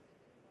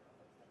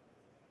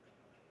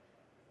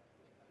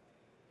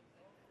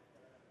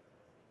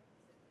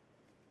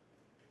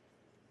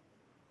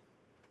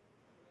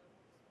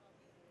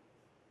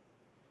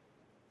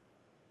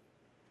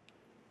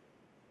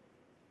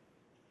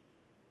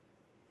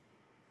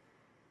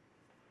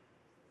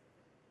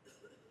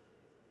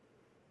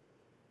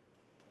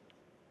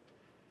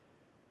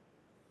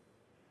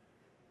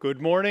Good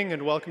morning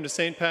and welcome to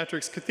St.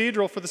 Patrick's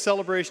Cathedral for the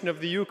celebration of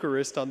the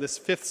Eucharist on this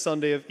fifth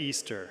Sunday of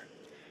Easter.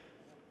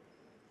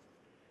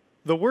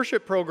 The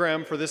worship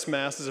program for this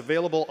Mass is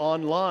available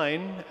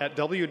online at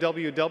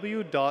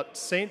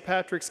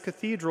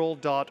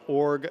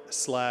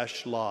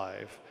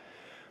www.stpatrickscathedral.org/live.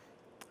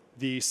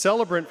 The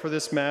celebrant for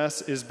this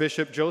Mass is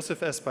Bishop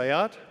Joseph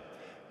Espaillat,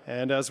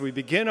 and as we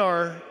begin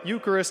our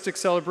Eucharistic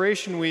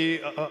celebration,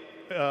 we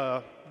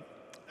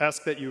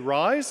ask that you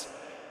rise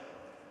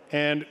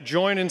and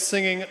join in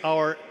singing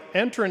our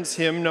entrance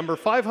hymn, number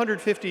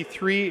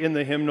 553 in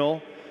the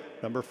hymnal,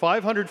 number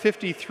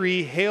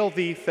 553, Hail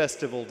Thee,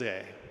 Festival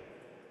Day.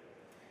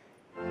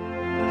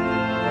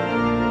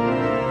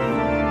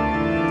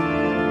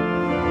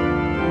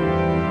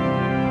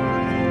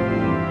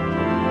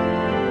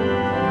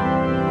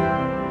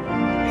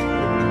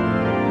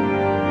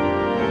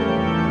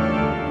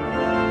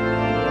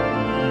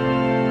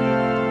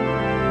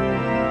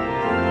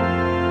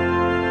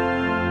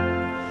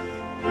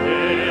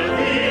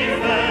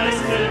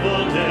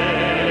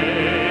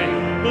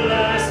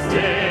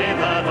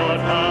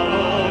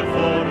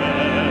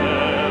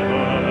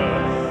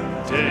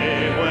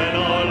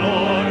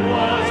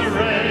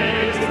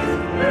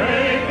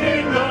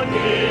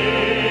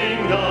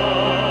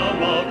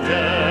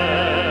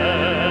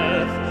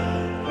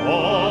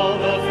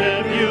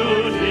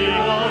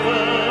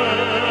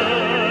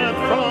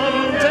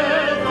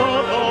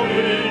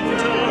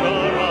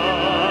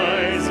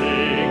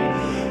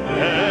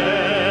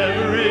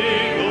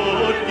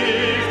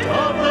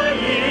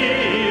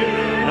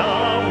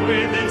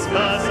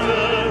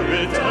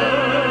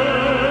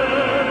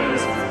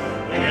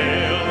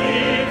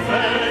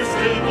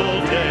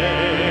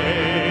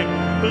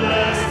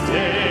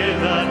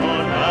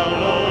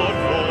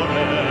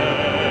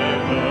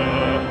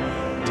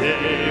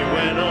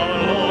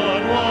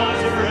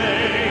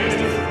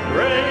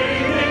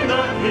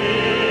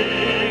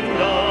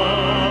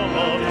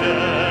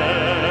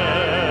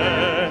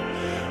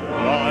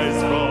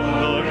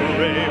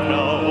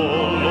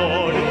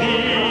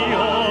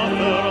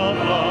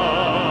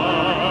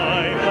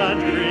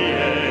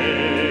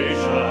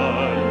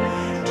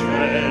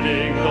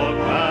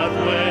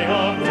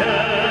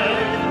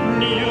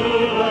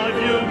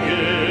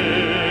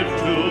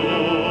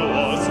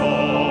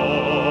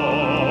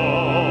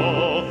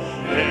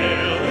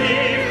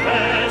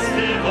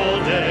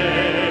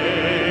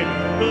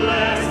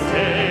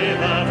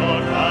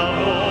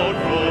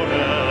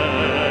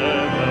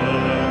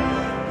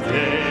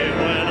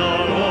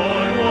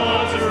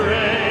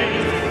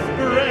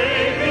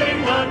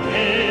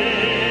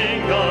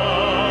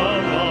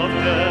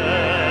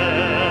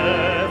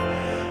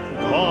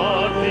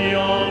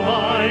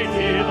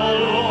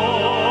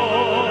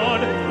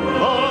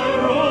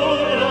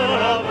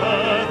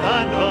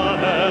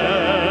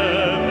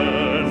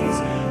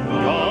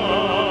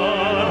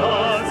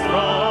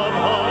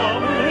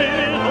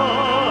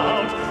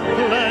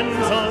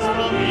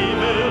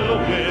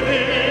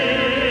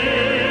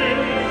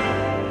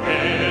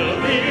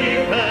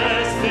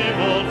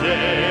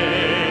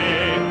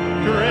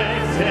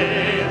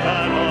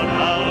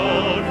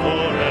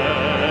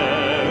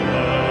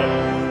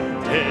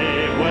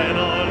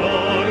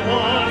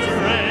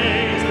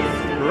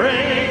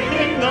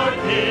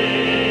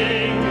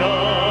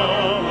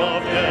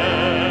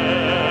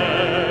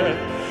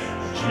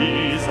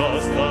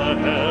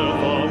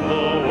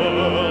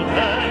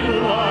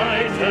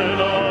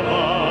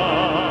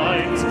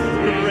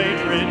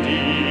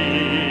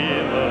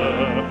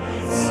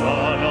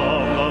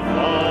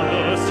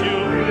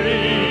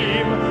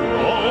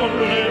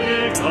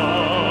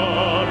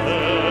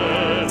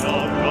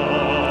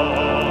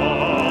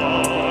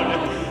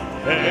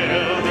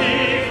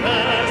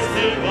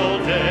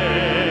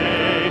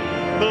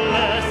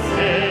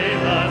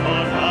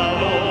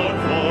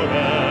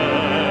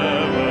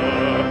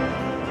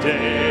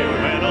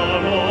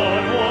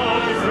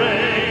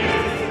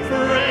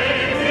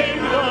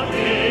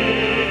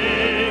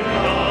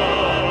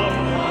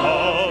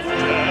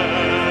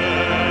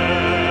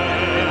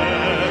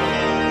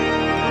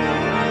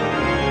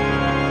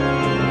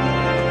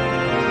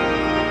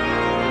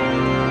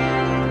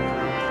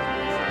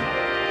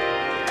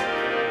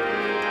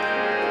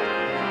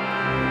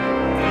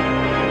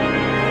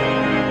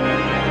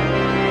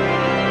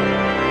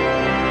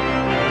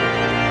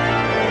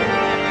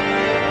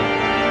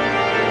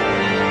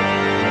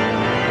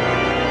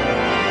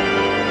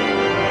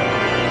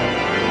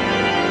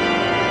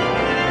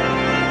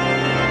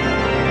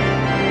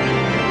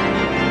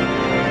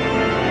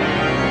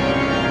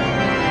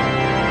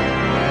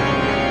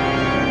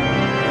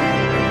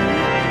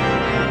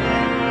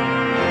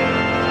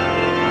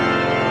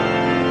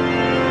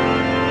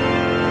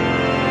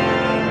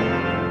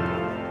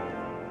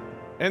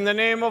 In the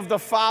name of the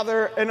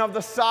Father, and of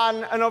the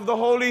Son, and of the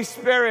Holy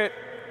Spirit,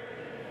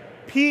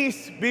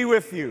 peace be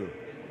with you.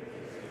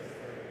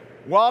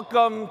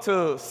 Welcome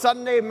to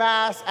Sunday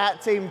Mass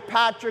at St.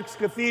 Patrick's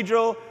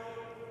Cathedral,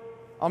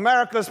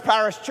 America's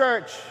Parish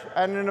Church.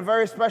 And in a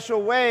very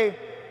special way,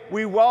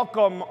 we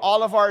welcome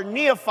all of our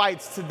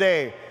neophytes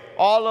today,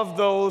 all of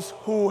those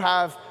who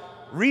have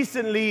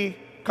recently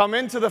come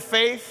into the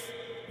faith,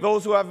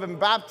 those who have been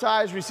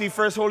baptized, received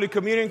First Holy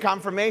Communion,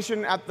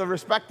 confirmation at the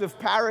respective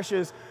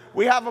parishes.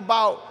 We have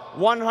about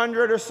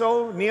 100 or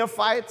so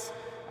neophytes,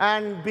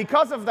 and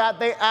because of that,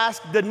 they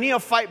asked the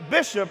neophyte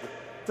bishop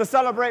to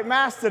celebrate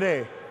Mass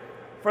today.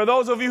 For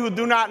those of you who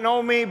do not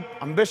know me,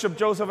 I'm Bishop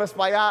Joseph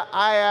Espaillat.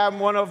 I am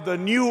one of the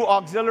new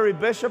auxiliary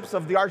bishops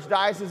of the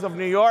Archdiocese of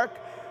New York,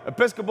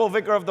 Episcopal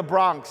Vicar of the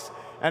Bronx.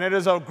 And it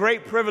is a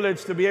great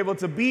privilege to be able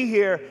to be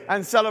here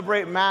and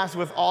celebrate Mass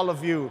with all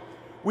of you.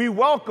 We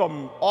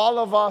welcome all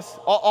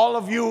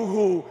of you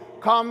who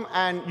come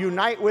and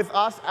unite with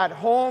us at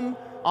home,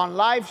 on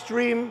live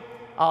stream,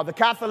 the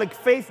Catholic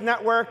Faith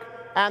Network,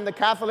 and the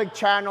Catholic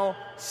channel,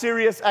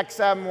 Sirius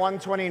XM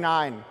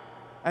 129.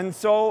 And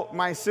so,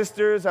 my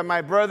sisters and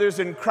my brothers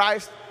in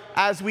Christ,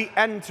 as we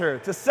enter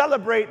to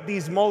celebrate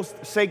these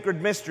most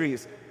sacred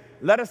mysteries,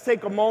 let us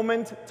take a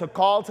moment to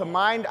call to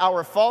mind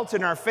our faults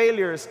and our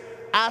failures,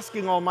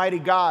 asking Almighty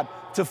God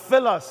to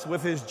fill us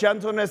with His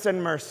gentleness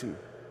and mercy.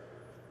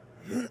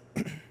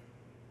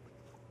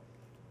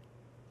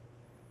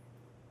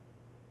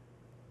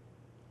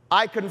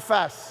 I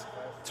confess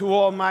to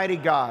Almighty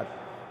God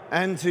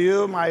and to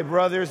you, my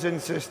brothers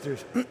and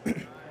sisters,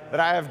 that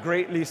I have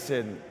greatly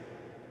sinned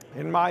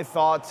in my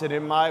thoughts and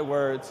in my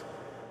words,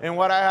 in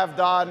what I have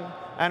done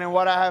and in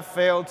what I have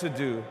failed to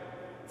do,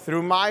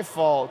 through my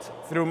fault,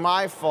 through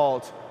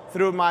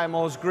my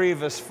most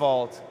grievous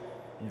fault.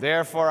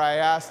 Therefore I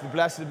ask the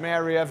Blessed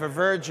Mary, ever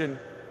Virgin,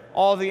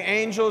 all the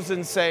angels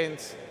and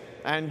saints,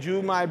 and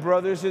you, my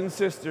brothers and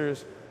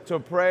sisters, to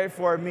pray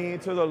for me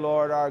to the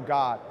Lord our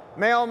God.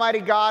 May Almighty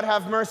God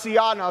have mercy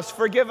on us,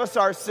 forgive us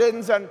our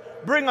sins, and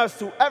bring us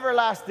to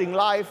everlasting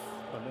life.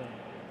 Amen.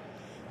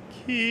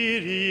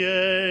 Kyrie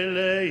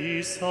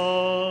eleison,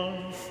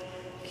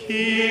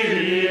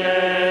 Kyrie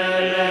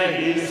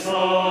eleison,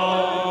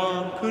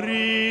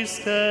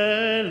 Christe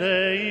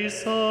eleison,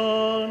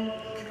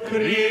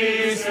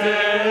 Christe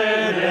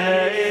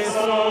eleison,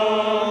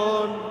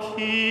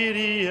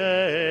 Kyrie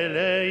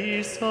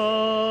eleison,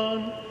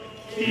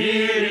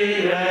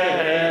 Kyrie eleison.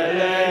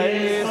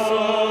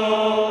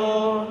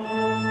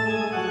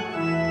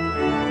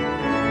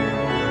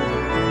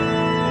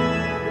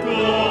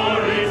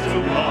 Glory to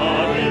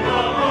God in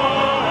the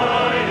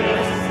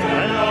highest,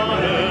 and on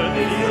earth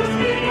His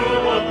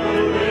kingdom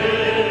will.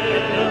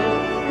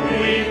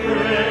 We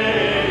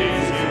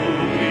praise you,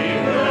 we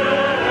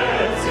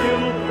bless you,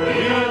 we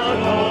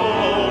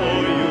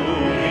adore you,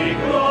 we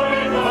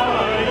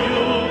glorify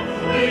you,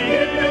 we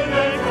give you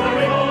thanks for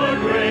your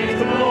great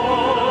glory.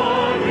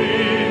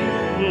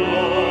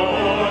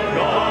 Lord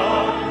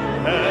God,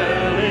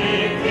 Heavenly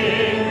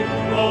King,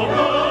 O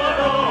God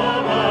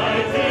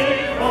Almighty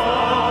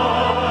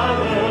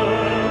Father,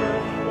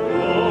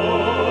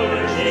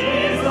 Lord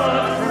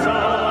Jesus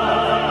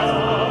Christ,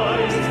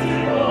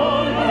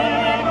 only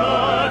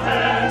God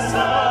and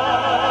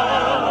Son,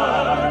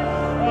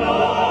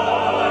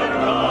 Lord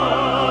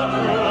God,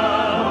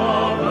 Lamb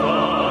of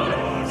God,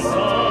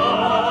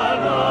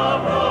 Son of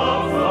the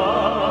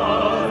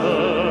Father,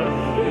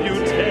 you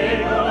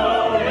take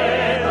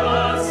away the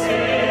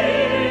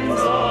sins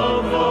of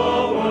the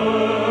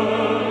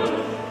world.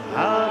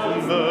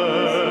 Have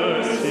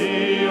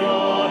mercy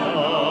on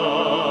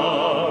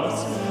us.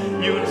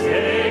 You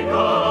take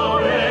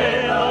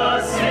away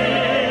the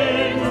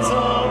sins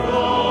of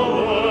the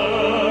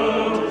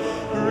world.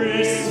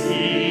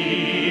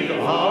 Receive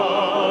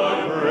our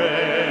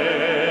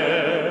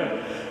prayer.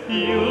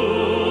 You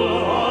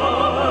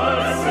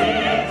are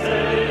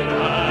seated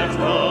at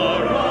the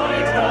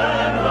right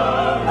hand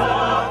of the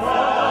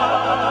Father.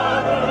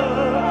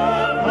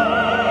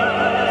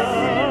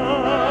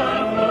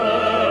 Have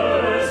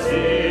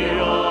mercy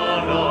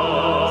on us.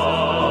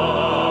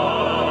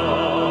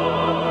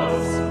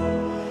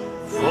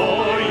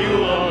 For you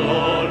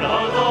alone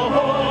are the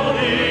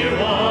Holy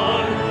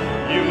One.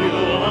 You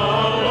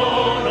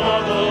alone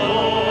are the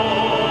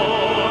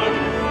Lord.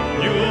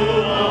 You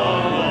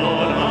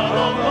alone are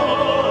the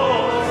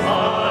Most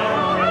High.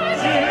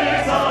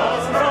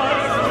 Jesus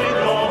Christ with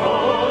the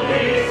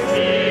Holy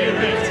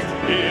Spirit,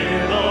 in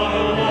the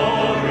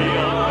glory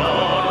of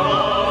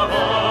God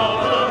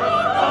the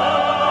Father.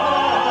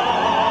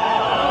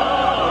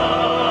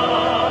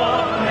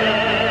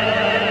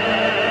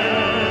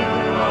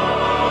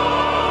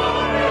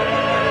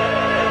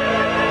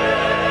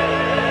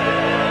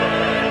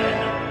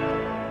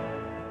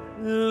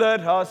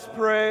 Let us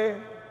pray.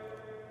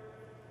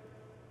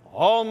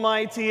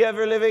 Almighty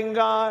ever-living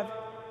God,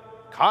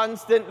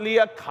 constantly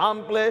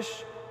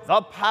accomplish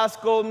the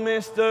Paschal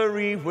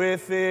mystery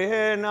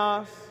within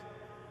us,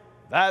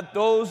 that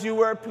those you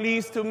were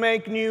pleased to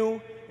make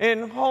new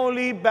in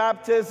holy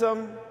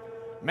baptism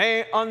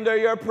may, under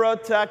your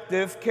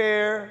protective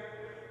care,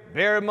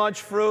 bear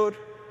much fruit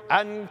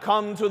and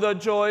come to the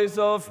joys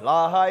of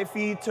life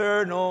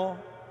eternal.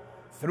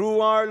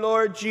 Through our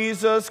Lord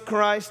Jesus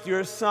Christ,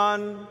 your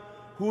Son,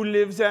 who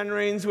lives and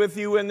reigns with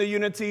you in the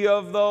unity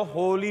of the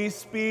Holy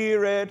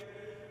Spirit,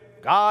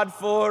 God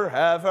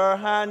forever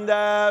and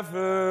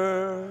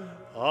ever.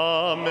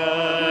 Amen.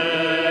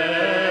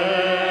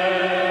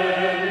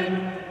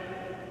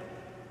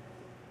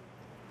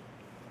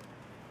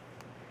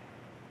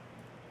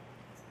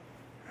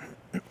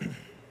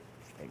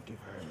 Thank you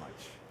very much.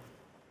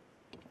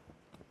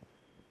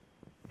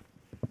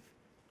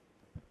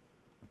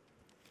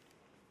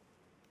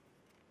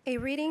 A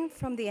reading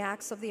from the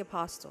Acts of the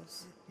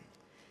Apostles.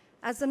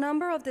 As the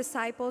number of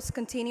disciples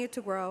continued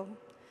to grow,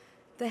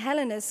 the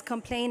Hellenists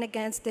complained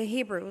against the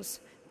Hebrews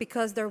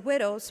because their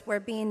widows were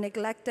being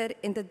neglected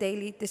in the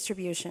daily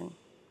distribution.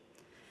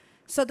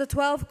 So the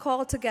 12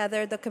 called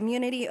together the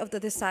community of the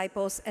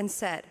disciples and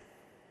said,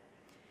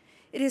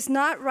 "It is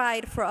not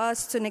right for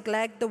us to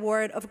neglect the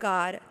word of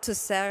God to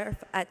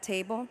serve at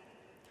table.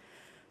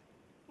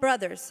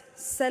 Brothers,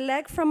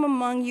 select from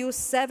among you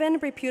 7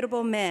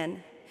 reputable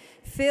men,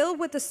 filled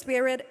with the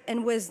Spirit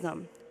and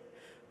wisdom,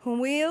 whom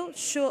we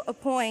shall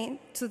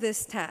appoint to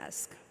this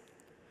task.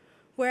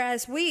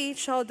 Whereas we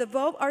shall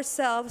devote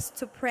ourselves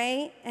to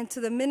pray and to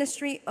the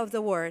ministry of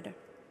the word."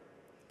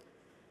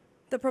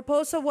 The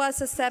proposal was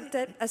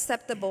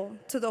acceptable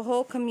to the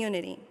whole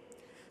community.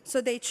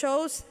 So they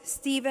chose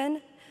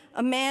Stephen,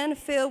 a man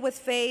filled with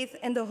faith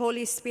and the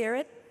Holy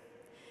Spirit,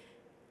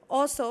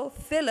 also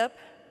Philip,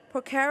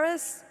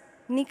 Prochorus,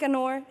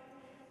 Nicanor,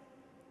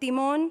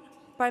 Timon,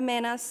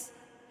 Parmenas,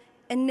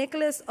 and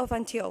Nicholas of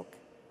Antioch,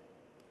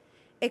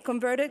 a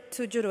converted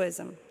to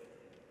Judaism.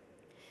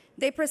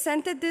 They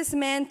presented these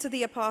men to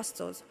the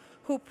apostles,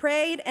 who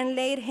prayed and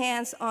laid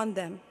hands on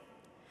them.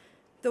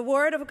 The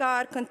word of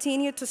God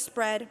continued to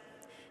spread,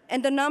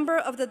 and the number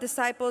of the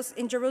disciples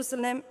in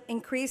Jerusalem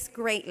increased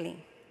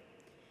greatly.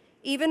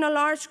 Even a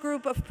large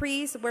group of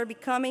priests were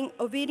becoming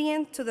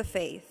obedient to the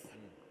faith.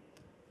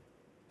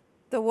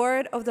 The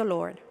word of the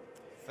Lord.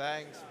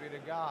 Thanks be to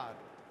God.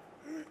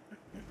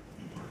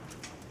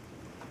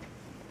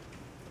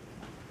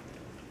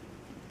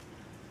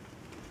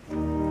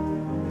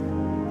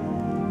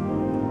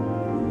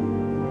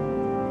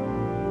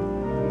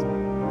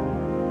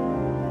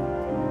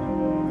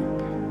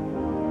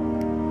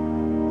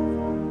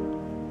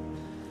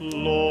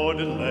 Lord,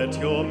 let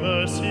your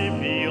mercy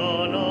be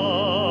on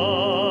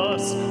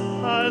us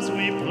as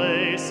we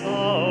place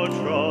our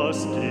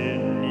trust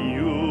in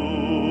you.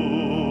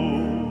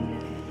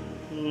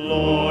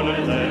 Lord,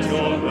 let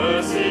your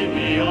mercy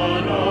be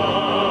on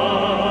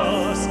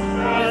us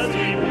as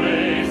we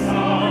place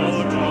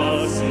our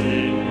trust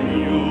in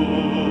you.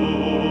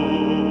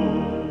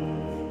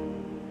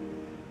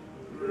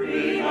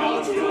 Bring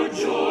out your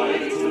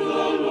joy to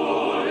the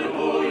Lord,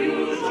 O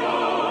you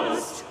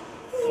just,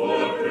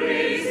 for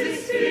praise is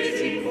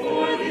fitting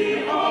for the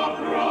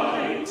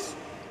upright.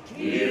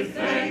 Give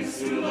thanks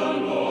to the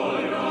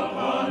Lord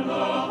upon the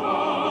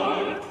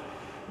harp.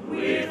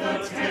 With a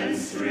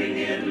 10-string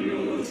and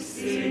lute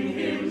sing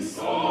him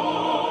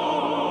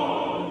songs.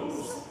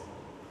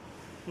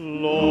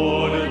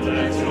 Lord,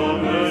 let your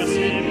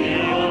mercy be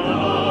on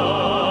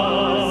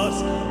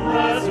us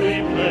as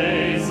we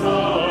place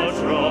our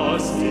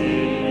trust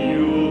in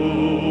you.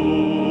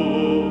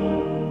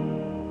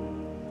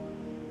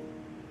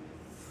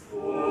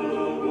 For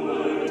the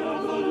word of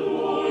the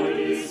Lord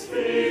is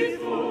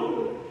faithful,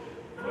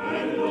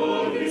 and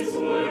all his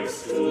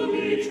works to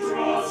be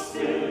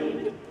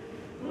trusted.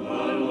 The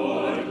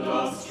Lord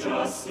loves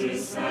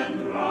justice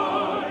and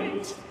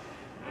right,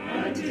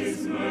 and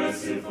his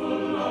merciful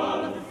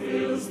love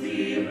fills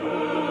the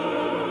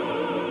earth.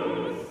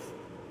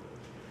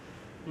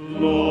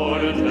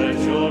 Lord, let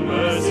your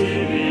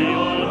mercy be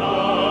on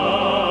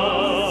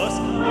us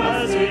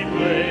as we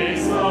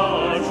place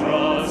our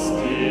trust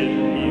in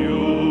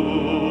you.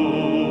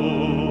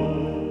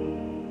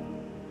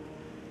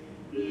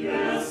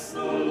 Yes,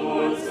 the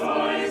Lord's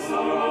eyes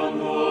are on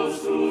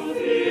those who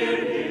fear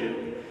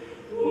him,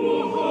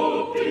 who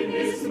hope in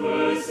his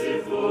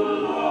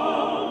merciful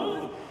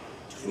love,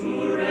 to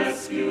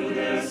rescue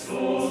their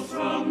souls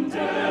from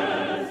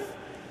death,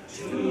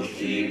 to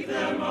keep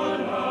them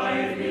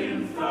alive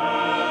in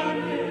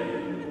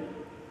famine.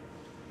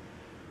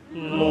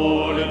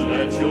 Lord,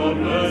 let your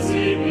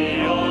mercy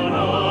be on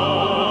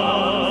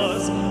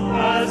us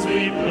as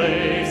we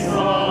place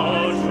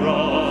our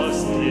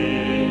trust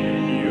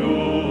in you.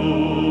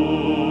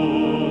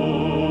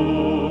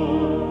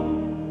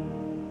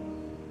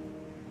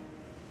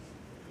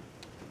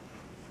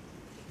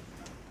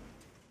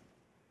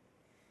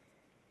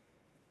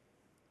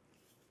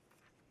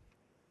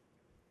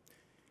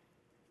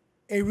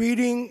 A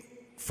reading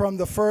from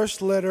the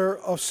first letter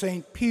of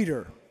St.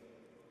 Peter.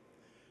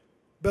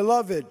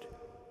 Beloved,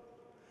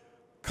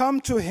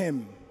 come to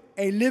him,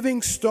 a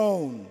living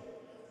stone,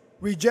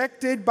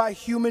 rejected by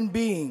human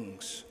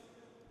beings,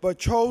 but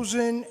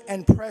chosen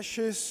and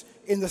precious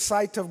in the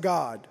sight of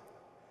God.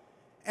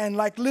 And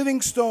like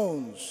living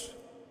stones,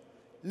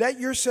 let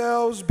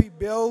yourselves be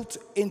built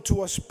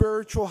into a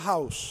spiritual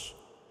house,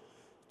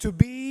 to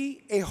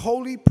be a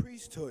holy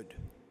priesthood,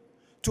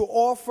 to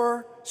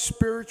offer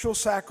spiritual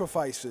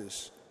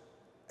sacrifices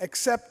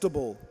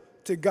acceptable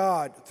to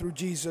God through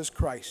Jesus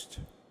Christ.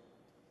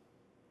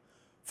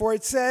 For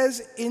it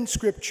says in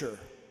Scripture,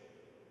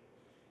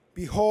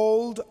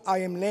 Behold, I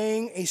am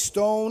laying a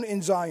stone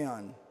in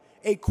Zion,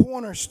 a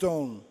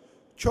cornerstone,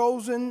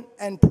 chosen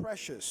and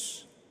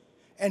precious,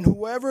 and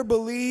whoever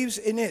believes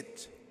in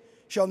it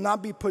shall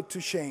not be put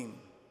to shame.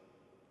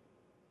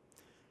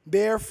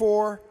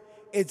 Therefore,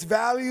 its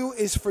value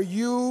is for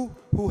you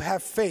who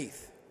have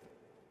faith.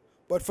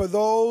 But for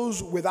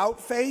those without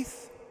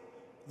faith,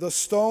 the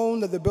stone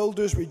that the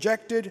builders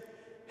rejected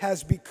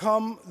has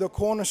become the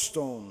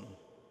cornerstone,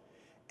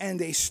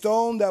 and a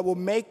stone that will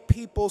make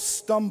people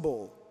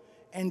stumble,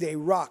 and a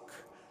rock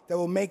that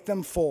will make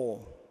them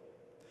fall.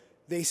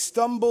 They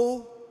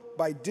stumble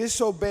by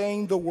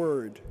disobeying the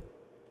word,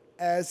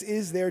 as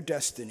is their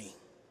destiny.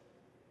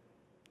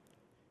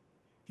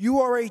 You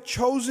are a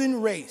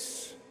chosen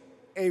race,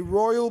 a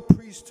royal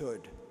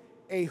priesthood,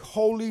 a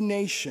holy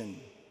nation,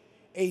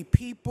 a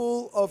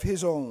people of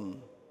his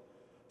own,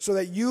 so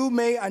that you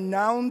may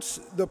announce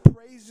the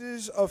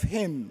praises of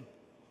him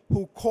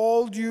who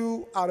called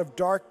you out of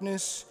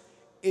darkness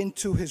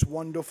into his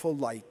wonderful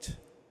light.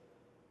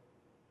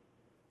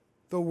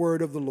 The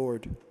word of the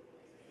Lord.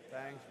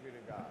 Thanks be to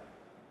God.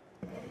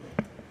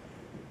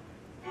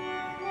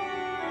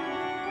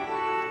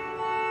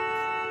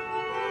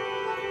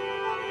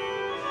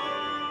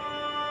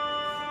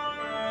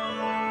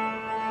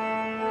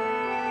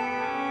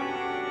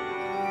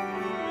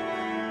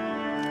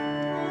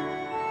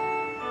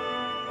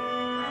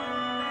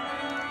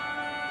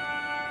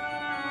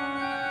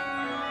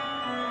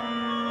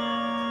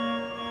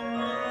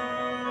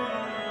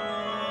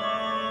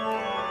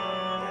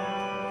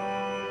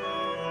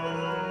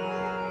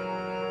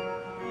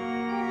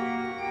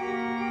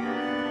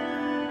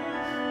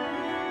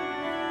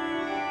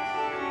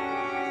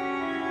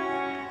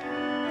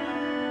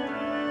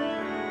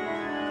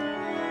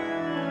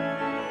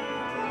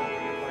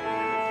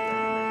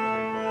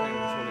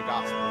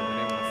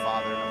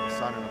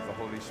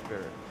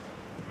 Spirit.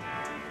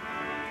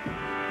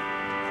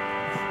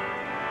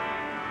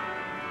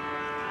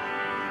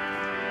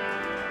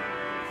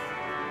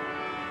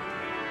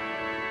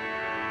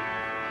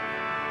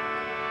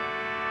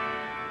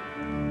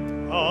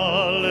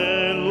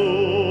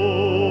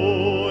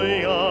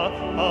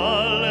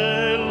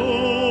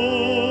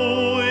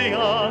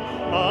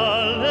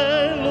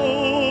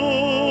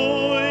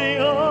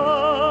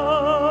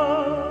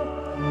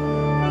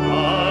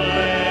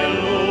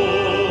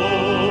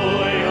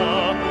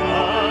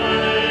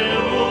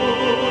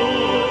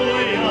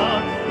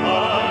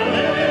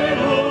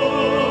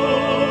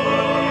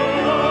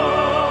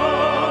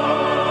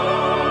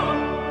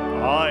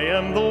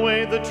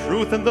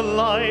 And the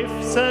life,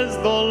 says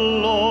the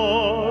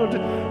Lord.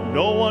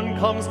 No one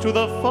comes to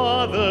the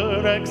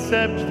Father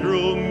except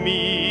through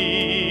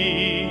me.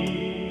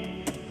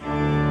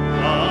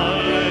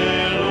 Alleluia,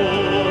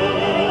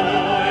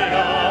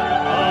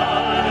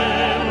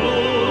 alleluia,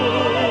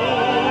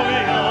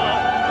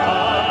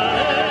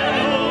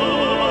 alleluia.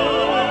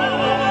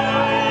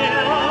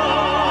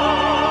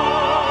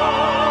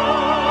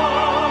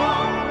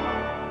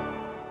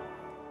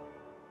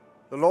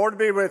 The Lord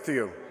be with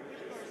you.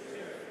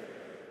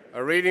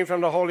 A reading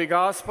from the Holy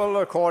Gospel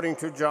according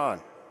to John.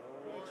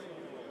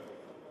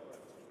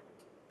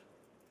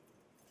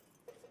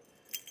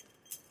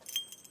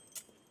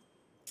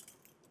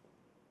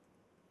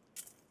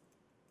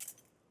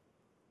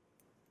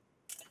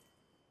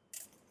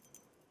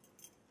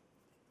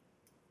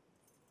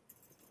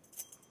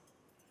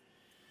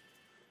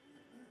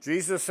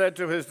 Jesus said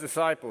to his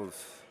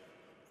disciples,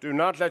 "Do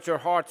not let your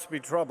hearts be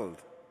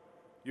troubled.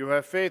 You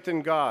have faith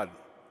in God,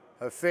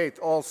 have faith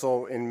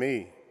also in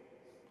me.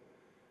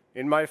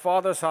 In my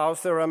Father's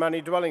house there are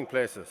many dwelling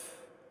places.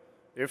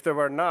 If there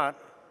were not,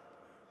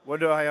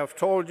 would I have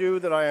told you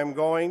that I am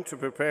going to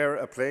prepare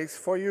a place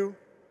for you?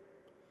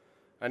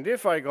 And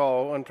if I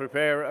go and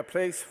prepare a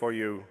place for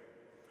you,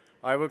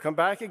 I will come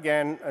back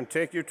again and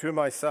take you to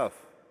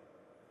myself,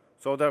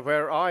 so that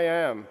where I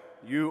am,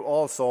 you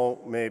also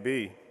may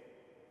be.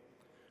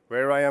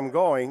 Where I am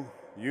going,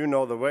 you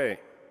know the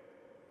way."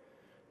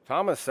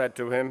 Thomas said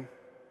to him,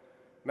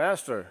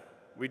 "Master,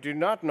 we do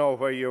not know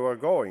where you are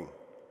going.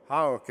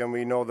 How can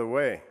we know the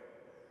way?"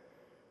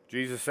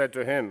 Jesus said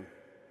to him,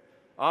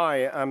 "I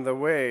am the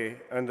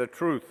way and the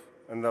truth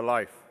and the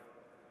life.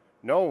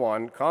 No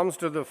one comes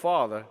to the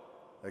Father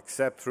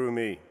except through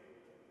me.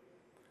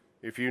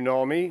 If you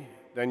know me,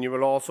 then you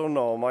will also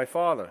know my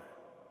Father.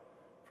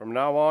 From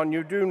now on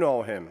you do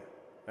know him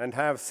and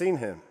have seen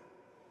him."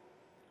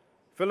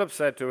 Philip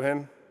said to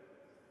him,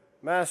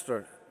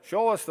 "Master,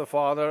 show us the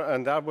Father,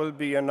 and that will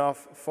be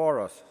enough for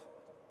us."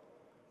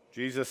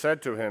 Jesus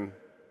said to him,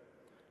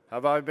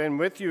 "Have I been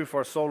with you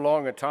for so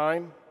long a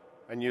time,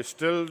 and you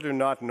still do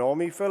not know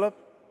me, Philip?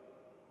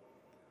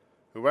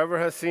 Whoever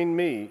has seen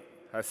me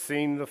has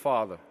seen the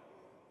Father.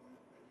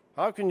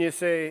 How can you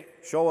say,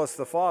 'Show us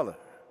the Father'?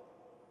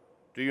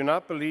 Do you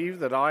not believe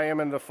that I am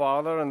in the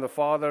Father, and the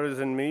Father is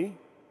in me?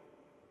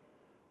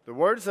 The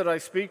words that I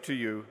speak to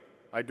you,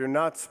 I do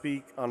not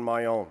speak on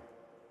my own.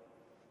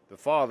 The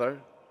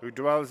Father, who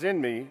dwells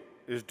in me,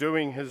 is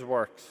doing his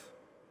works.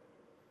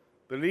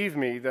 Believe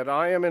me that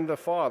I am in the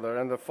Father,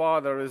 and the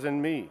Father is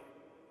in me.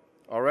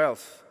 or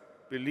else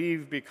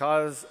believe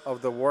because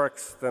of the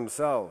works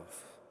themselves.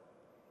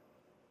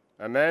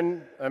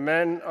 Amen,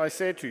 amen, I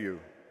say to you,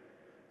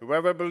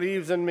 whoever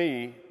believes in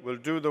me will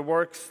do the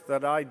works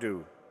that I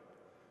do,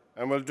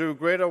 and will do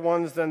greater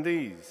ones than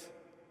these,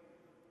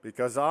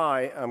 because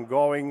I am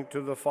going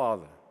to the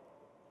Father.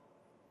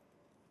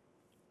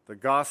 The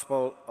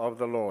Gospel of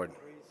the Lord.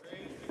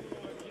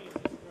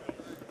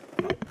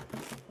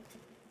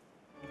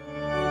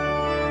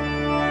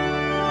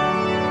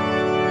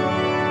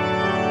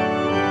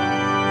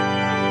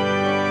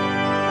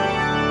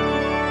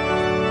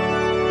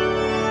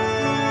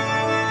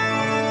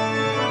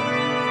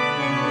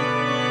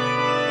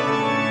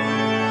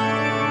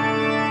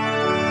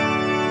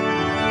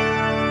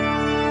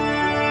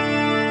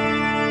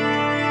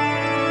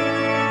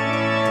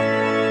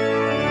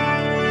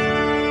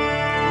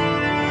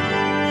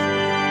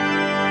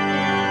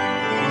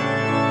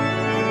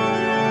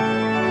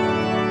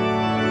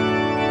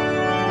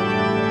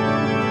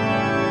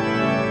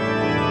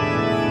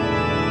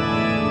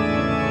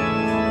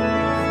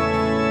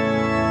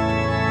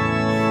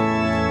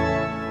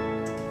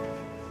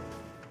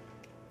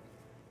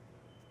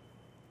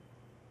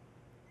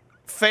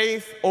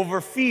 Faith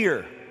over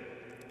fear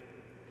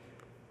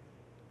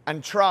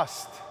and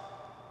trust.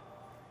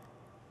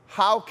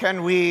 How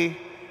can we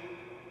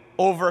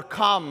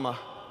overcome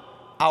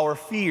our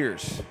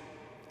fears?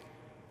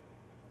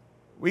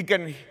 We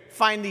can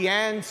find the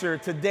answer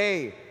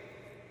today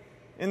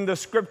in the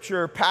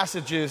scripture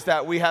passages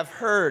that we have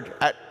heard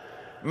at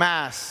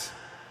Mass.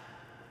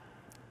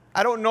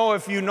 I don't know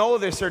if you know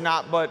this or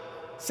not, but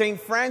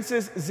St.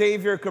 Francis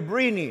Xavier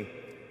Cabrini,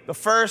 the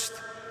first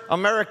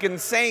American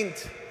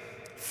saint,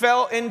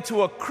 fell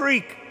into a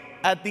creek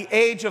at the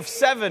age of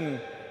 7,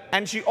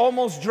 and she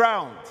almost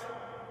drowned.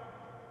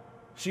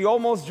 She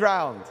almost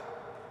drowned.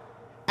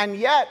 And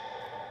yet,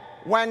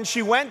 when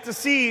she went to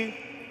see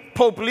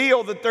Pope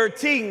Leo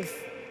XIII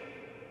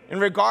in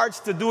regards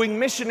to doing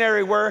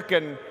missionary work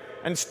and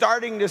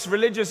starting this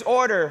religious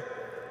order,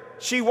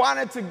 she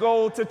wanted to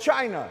go to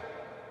China.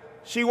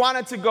 She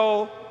wanted to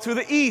go to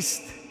the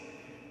East.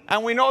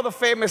 And we know the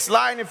famous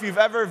line, if you've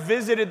ever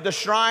visited the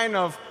shrine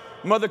of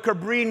Mother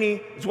Cabrini,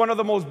 it's one of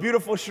the most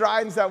beautiful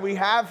shrines that we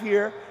have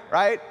here,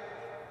 right?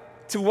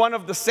 To one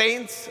of the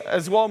saints,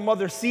 as well,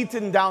 Mother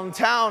Seton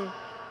downtown.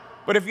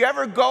 But if you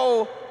ever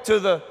go to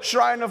the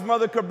shrine of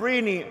Mother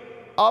Cabrini,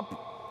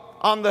 up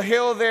on the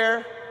hill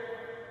there,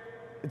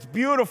 it's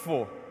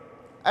beautiful.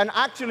 And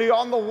actually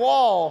on the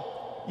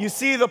wall, you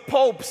see the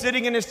Pope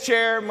sitting in his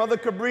chair, Mother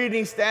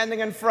Cabrini standing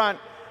in front,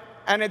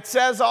 and it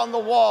says on the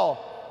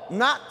wall,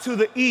 not to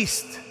the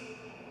east,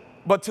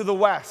 but to the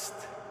west.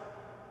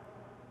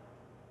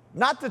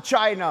 Not to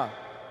China,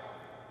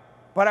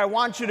 but I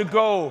want you to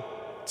go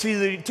to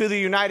the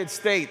United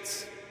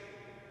States.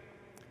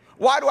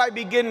 Why do I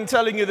begin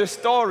telling you this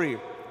story?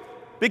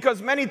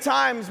 Because many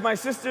times, my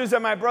sisters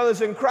and my brothers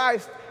in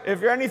Christ,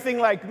 if you're anything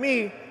like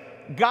me,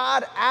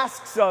 God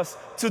asks us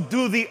to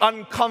do the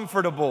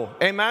uncomfortable.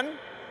 Amen?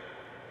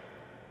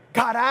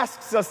 God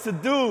asks us to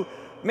do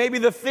maybe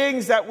the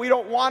things that we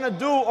don't want to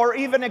do or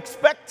even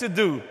expect to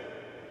do.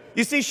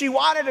 You see, she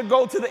wanted to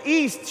go to the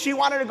east. She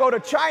wanted to go to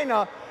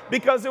China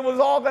because it was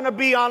all going to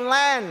be on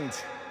land.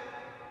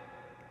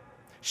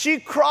 She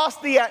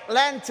crossed the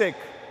Atlantic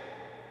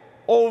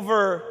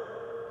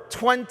over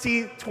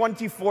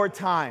 24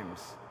 times.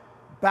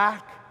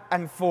 Back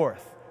and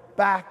forth,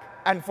 back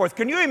and forth.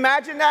 Can you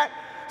imagine that?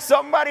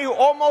 Somebody who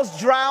almost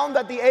drowned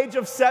at the age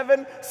of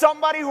 7,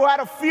 somebody who had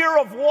a fear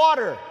of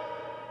water.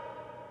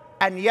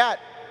 And yet,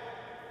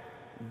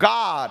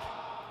 God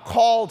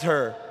called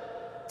her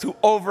to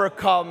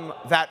overcome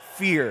that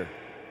fear.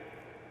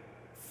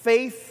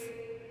 Faith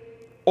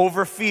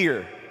over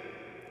fear.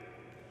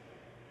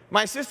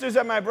 My sisters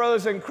and my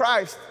brothers in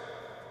Christ,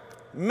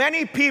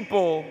 many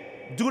people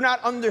do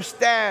not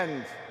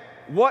understand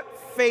what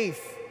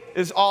faith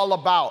is all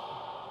about.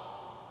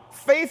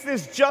 Faith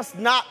is just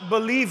not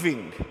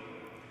believing.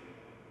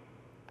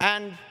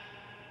 And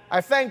I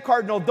thank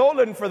Cardinal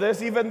Dolan for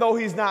this, even though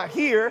he's not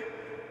here.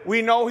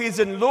 We know he's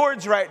in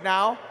Lourdes right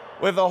now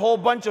with a whole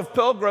bunch of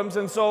pilgrims,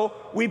 and so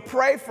we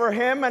pray for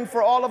him and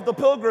for all of the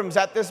pilgrims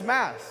at this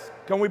Mass.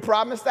 Can we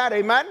promise that?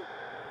 Amen?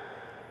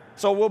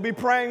 So we'll be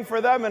praying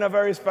for them in a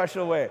very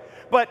special way.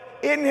 But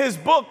in his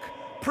book,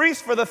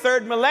 Priest for the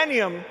Third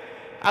Millennium,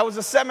 I was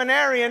a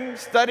seminarian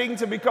studying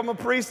to become a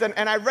priest,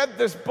 and I read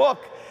this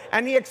book,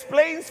 and he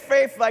explains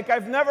faith like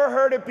I've never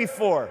heard it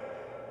before.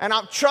 And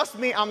trust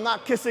me, I'm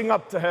not kissing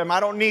up to him. I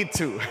don't need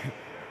to.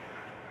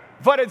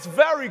 But it's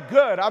very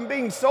good. I'm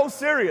being so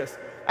serious.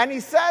 And he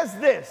says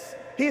this.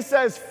 He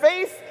says,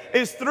 faith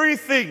is 3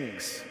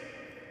 things.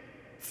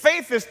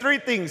 Faith is 3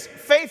 things.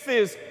 Faith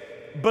is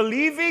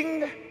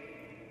believing,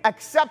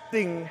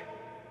 accepting,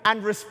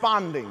 and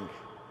responding.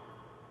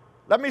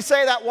 Let me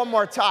say that one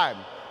more time.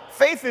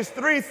 Faith is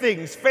 3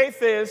 things.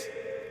 Faith is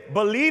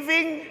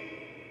believing,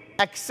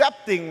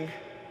 accepting,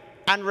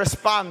 and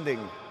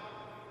responding.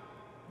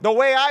 The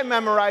way I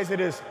memorize it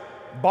is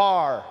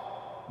BAR,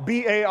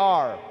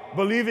 B-A-R,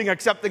 believing,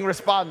 accepting,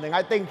 responding.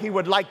 I think he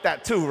would like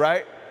that too,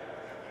 right?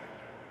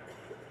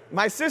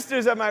 My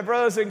sisters and my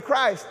brothers in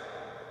Christ,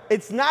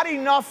 it's not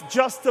enough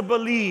just to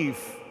believe.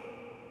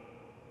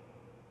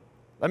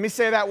 Let me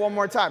say that one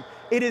more time.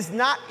 It is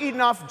not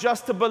enough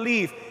just to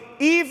believe.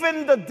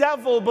 Even the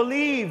devil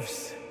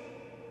believes,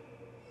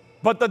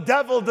 but the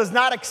devil does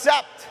not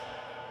accept,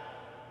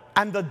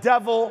 and the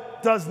devil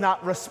does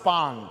not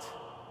respond.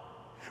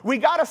 We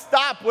got to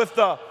stop with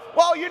the,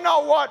 well, you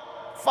know what,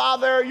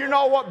 Father, you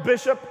know what,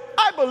 Bishop,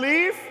 I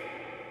believe.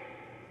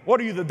 What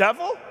are you, the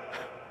devil?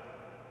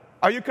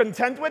 Are you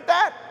content with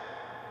that?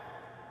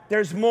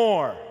 There's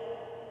more.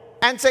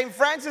 And St.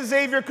 Francis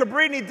Xavier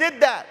Cabrini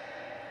did that.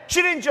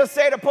 She didn't just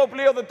say to Pope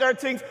Leo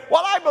XIII,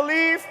 well, I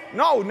believe.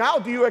 No, now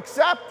do you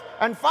accept?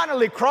 And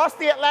finally, cross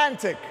the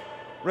Atlantic,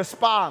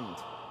 respond.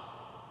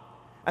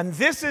 And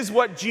this is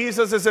what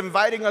Jesus is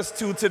inviting us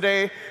to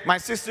today, my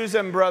sisters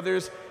and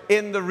brothers,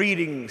 in the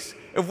readings.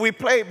 If we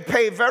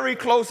pay very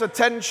close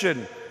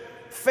attention,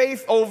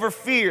 faith over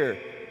fear.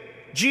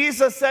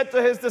 Jesus said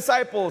to his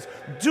disciples,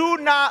 do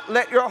not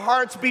let your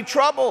hearts be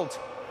troubled.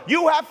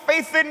 You have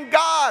faith in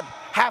God,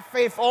 have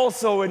faith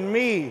also in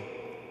me.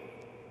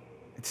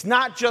 It's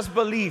not just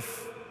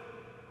belief.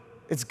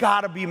 It's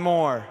got to be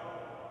more.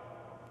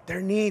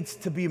 There needs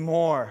to be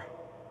more.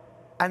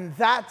 And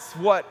that's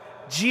what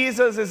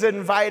Jesus is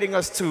inviting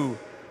us to.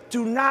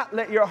 Do not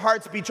let your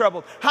hearts be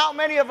troubled. How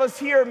many of us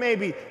here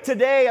maybe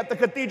today at the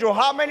cathedral,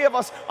 how many of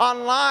us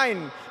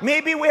online,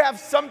 maybe we have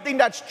something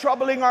that's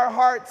troubling our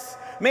hearts.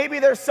 Maybe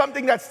there's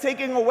something that's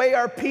taking away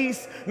our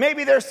peace.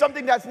 Maybe there's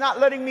something that's not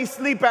letting me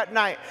sleep at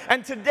night.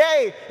 And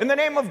today, in the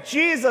name of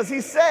Jesus,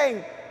 he's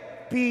saying,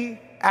 be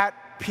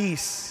at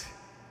peace.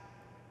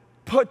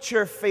 Put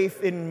your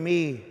faith in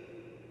me.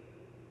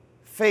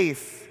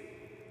 Faith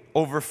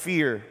over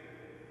fear.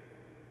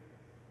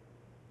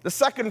 The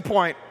second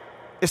point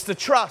is to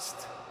trust.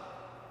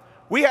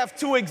 We have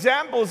two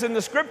examples in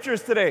the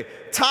scriptures today.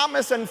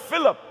 Thomas and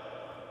Philip.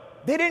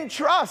 They didn't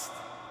trust,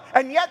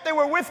 and yet they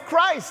were with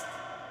Christ,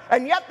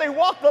 and yet they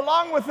walked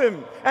along with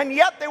him, and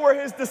yet they were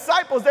his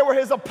disciples, they were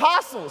his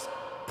apostles,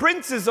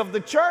 princes of the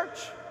church,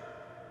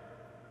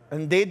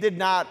 and they did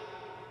not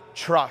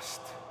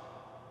trust.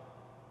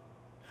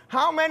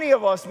 How many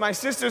of us, my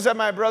sisters and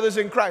my brothers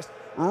in Christ,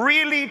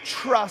 really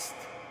trust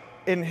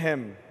in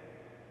him?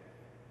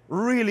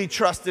 Really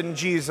trust in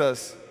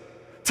Jesus?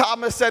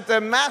 Thomas said to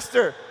him,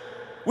 Master,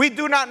 we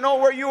do not know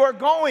where you are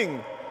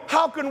going.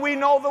 How can we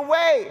know the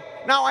way?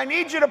 Now, I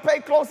need you to pay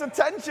close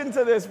attention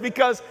to this,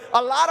 because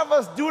a lot of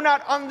us do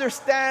not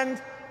understand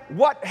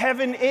what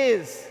heaven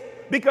is.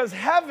 Because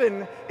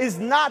heaven is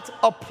not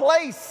a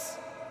place.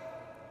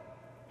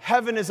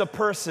 Heaven is a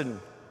person.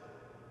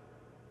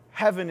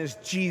 Heaven is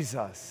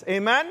Jesus.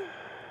 Amen?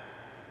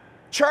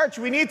 Church,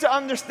 we need to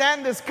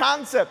understand this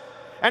concept.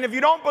 And if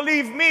you don't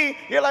believe me,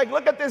 you're like,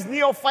 look at this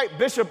neophyte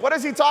bishop. What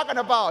is he talking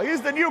about?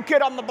 He's the new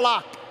kid on the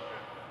block.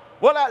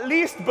 Well, at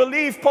least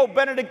believe Pope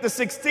Benedict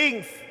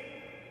XVI.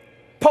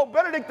 Pope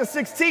Benedict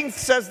XVI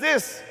says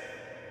this,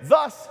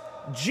 thus,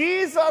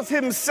 Jesus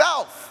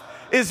himself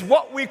is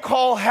what we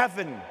call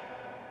heaven.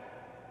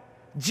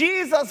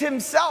 Jesus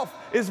himself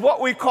is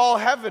what we call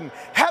heaven.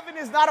 Heaven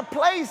is not a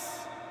place,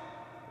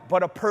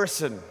 but a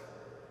person.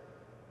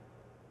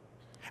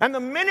 And the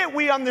minute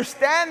we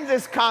understand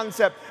this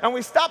concept and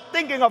we stop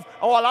thinking of,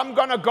 oh, well, I'm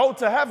going to go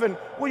to heaven.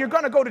 Well, you're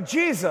going to go to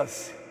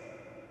Jesus.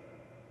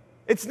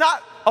 It's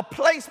not a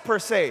place per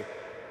se.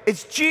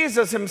 It's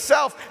Jesus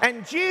himself.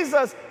 And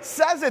Jesus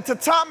says it to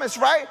Thomas,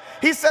 right?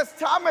 He says,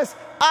 Thomas,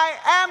 I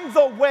am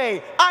the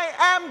way. I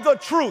am the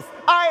truth.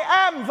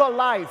 I am the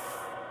life.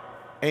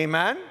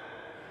 Amen?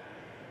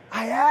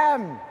 I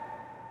am.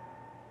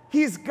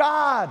 He's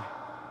God.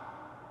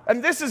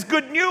 And this is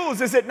good news,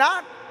 is it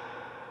not?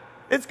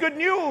 It's good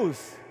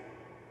news.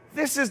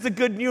 This is the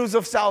good news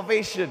of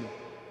salvation.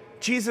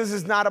 Jesus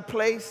is not a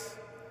place.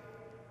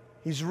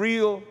 He's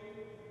real.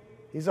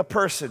 He's a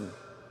person.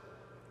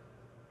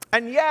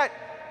 And yet,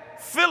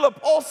 Philip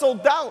also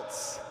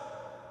doubts.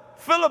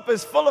 Philip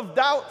is full of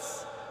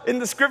doubts in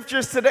the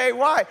scriptures today.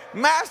 Why?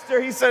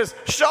 Master, he says,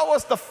 show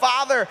us the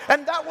Father,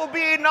 and that will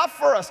be enough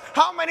for us.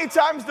 How many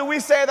times do we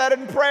say that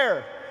in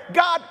prayer?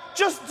 God,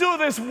 just do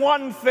this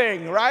one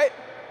thing, right?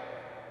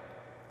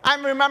 I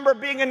remember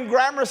being in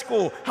grammar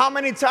school. How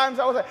many times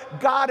I was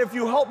like, God, if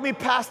you help me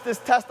pass this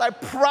test, I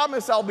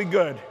promise I'll be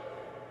good.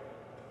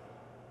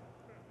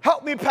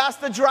 Help me pass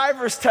the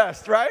driver's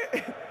test,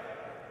 right?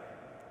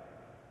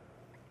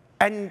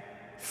 And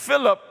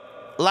Philip,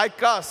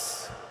 like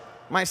us,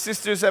 my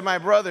sisters and my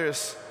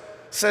brothers,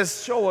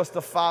 says, show us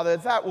the Father.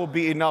 That will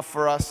be enough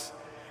for us.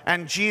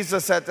 And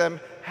Jesus said to them,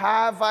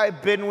 have I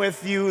been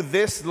with you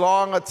this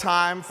long a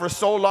time, for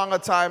so long a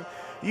time,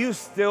 you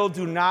still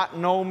do not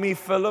know me,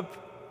 Philip?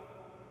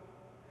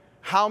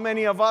 How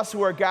many of us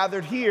who are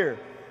gathered here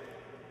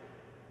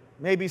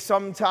maybe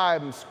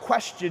sometimes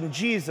question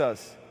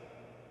Jesus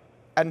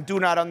and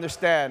do not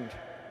understand?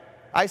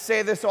 I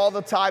say this all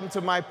the time to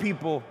my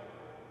people.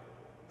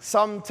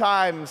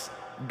 Sometimes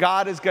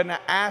God is going to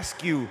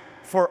ask you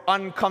for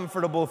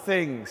uncomfortable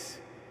things.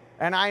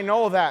 And I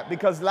know that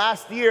because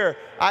last year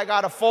I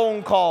got a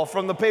phone call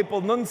from the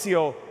papal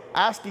nuncio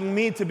asking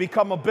me to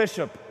become a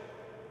bishop.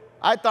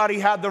 I thought he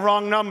had the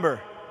wrong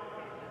number.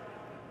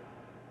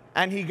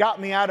 And he got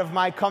me out of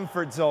my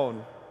comfort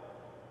zone.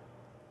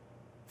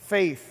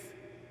 Faith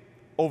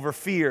over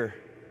fear.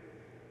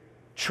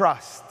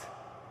 Trust.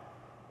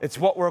 It's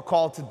what we're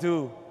called to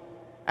do.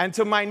 And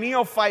to my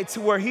neophytes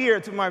who are here,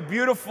 to my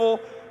beautiful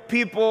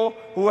people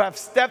who have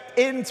stepped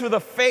into the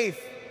faith,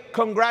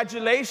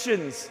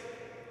 congratulations.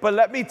 But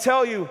let me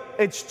tell you,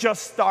 it's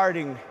just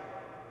starting.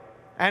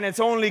 And it's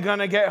only going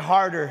to get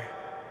harder.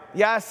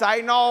 Yes,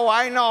 I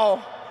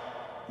know.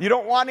 You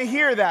don't want to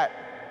hear that,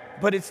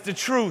 but it's the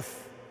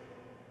truth.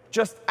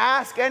 Just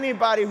ask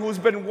anybody who's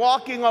been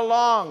walking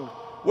along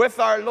with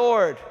our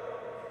Lord.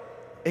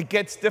 It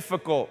gets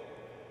difficult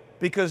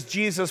because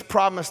Jesus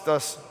promised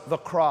us the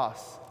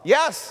cross.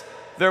 Yes,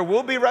 there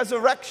will be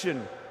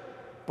resurrection,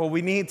 but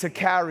we need to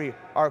carry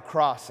our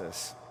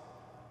crosses.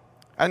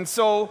 And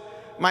so,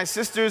 my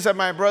sisters and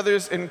my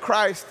brothers in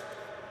Christ,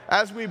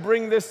 as we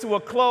bring this to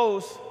a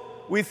close,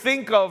 we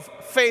think of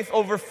faith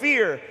over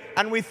fear,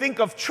 and we think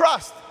of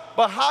trust.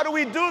 But how do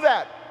we do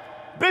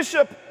that?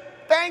 Bishop,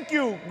 thank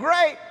you,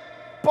 great.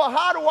 But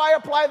how do I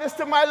apply this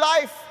to my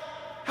life?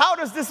 How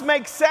does this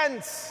make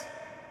sense?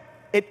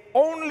 It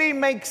only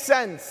makes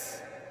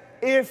sense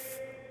if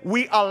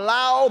we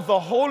allow the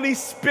Holy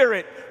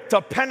Spirit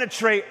to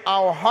penetrate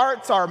our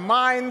hearts, our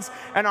minds,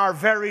 and our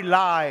very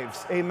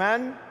lives.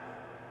 Amen?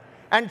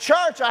 And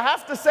church, I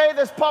have to say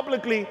this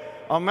publicly,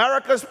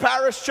 America's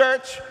Parish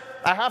Church,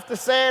 I have to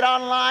say it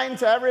online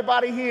to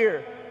everybody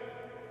here.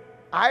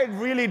 I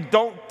really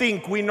don't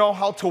think we know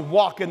how to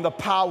walk in the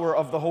power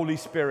of the Holy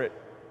Spirit.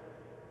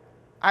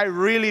 I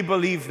really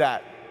believe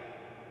that.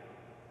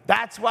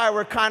 That's why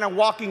we're kind of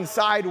walking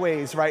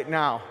sideways right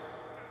now.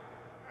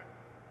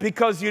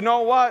 Because you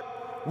know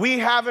what? We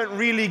haven't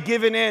really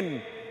given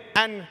in.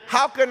 And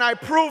how can I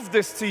prove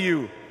this to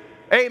you?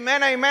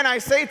 Amen, amen. I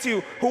say to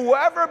you,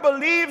 whoever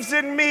believes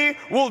in me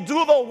will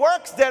do the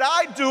works that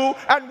I do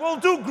and will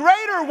do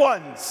greater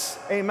ones.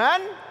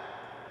 Amen?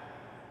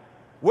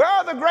 Where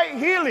are the great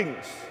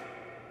healings?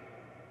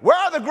 Where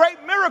are the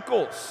great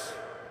miracles?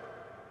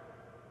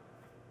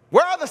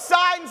 Where are the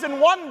signs and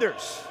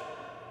wonders?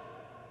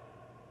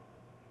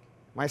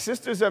 My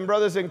sisters and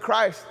brothers in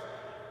Christ,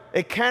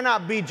 it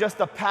cannot be just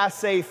a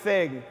passé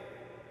thing.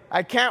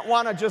 I can't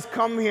want to just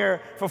come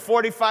here for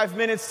 45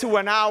 minutes to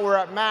an hour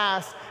at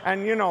Mass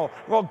and,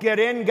 well, get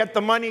in, get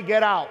the money,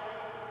 get out.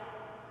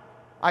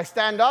 I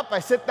stand up, I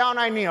sit down,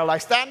 I kneel. I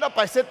stand up,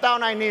 I sit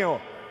down, I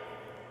kneel.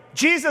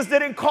 Jesus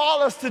didn't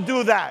call us to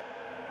do that.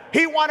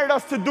 He wanted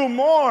us to do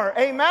more.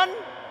 Amen?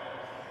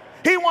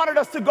 He wanted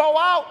us to go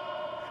out.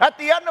 At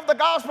the end of the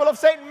Gospel of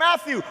St.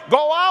 Matthew,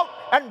 go out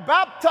and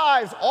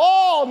baptize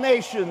all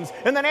nations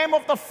in the name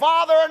of the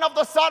Father and of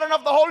the Son and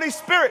of the Holy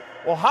Spirit.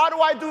 Well, how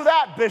do I do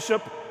that,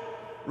 Bishop?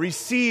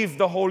 Receive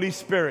the Holy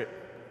Spirit.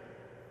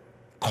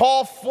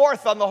 Call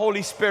forth on the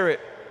Holy Spirit.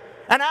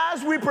 And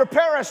as we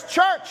prepare as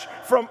church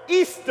from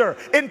Easter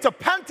into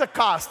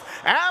Pentecost,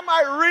 am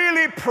I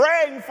really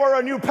praying for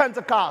a new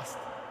Pentecost?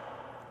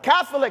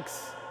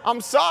 Catholics,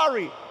 I'm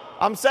sorry.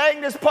 I'm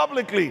saying this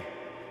publicly.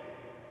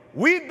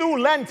 We do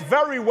Lent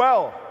very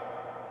well.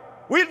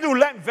 We do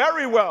Lent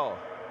very well.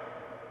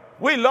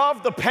 We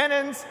love the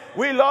penance.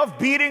 We love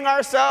beating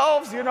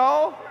ourselves,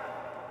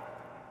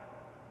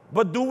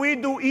 But do we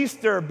do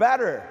Easter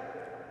better?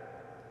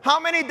 How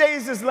many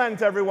days is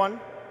Lent,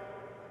 everyone?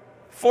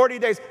 40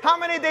 days. How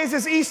many days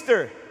is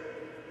Easter?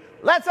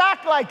 Let's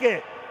act like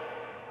it.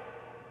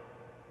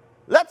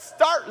 Let's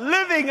start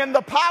living in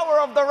the power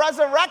of the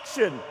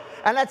resurrection.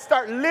 And let's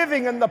start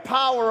living in the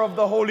power of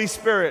the Holy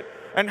Spirit.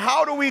 And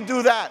how do we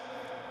do that?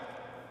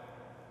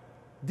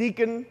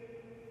 Deacon,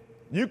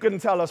 you can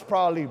tell us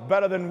probably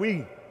better than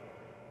we.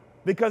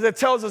 Because it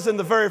tells us in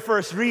the very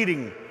first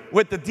reading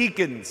with the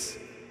deacons.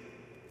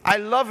 I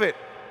love it.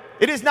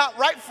 It is not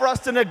right for us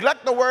to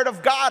neglect the word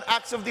of God,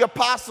 Acts of the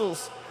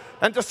Apostles,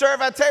 and to serve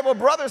at table.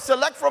 Brothers,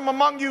 select from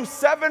among you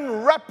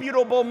 7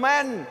 reputable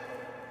men.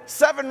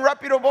 7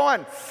 reputable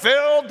men,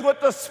 filled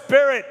with the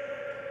Spirit.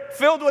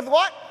 Filled with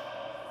what?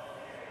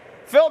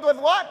 Filled with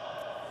what?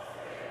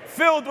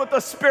 Filled with the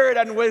Spirit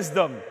and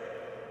wisdom.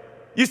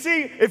 You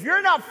see, if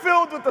you're not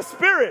filled with the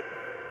Spirit,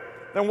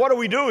 then what are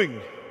we doing?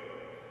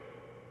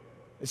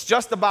 It's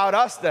just about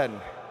us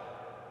then.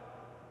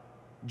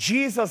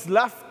 Jesus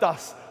left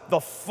us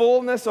the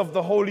fullness of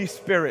the Holy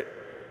Spirit.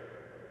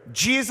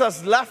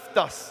 Jesus left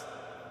us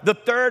the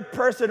third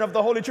person of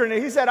the Holy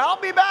Trinity. He said, I'll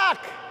be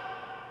back.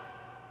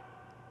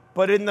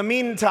 But in the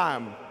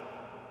meantime,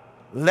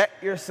 let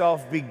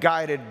yourself be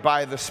guided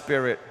by the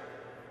Spirit.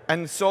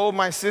 And so,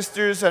 my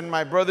sisters and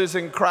my brothers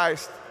in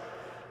Christ,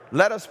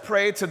 let us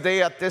pray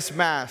today at this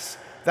Mass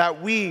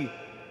that we,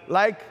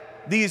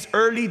 like these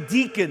early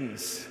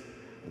deacons,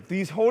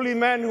 these holy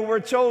men who were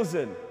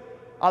chosen,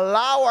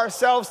 allow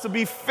ourselves to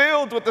be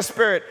filled with the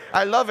Spirit.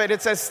 I love it.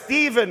 It says,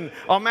 Stephen,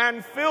 a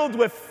man filled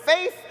with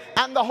faith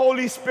and the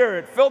Holy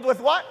Spirit. Filled with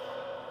what?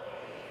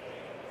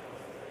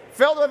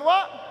 Filled with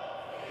what?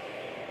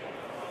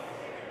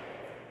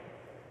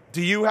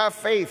 Do you have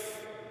faith?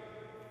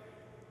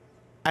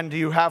 And do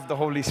you have the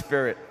Holy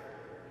Spirit?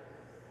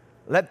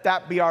 Let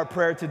that be our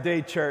prayer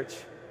today, church.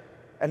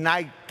 And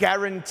I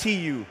guarantee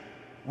you,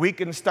 we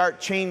can start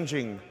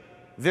changing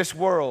this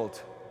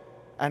world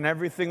and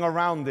everything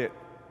around it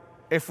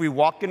if we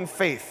walk in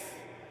faith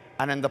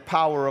and in the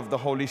power of the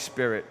Holy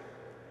Spirit.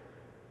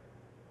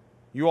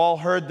 You all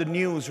heard the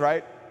news,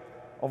 right,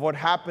 of what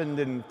happened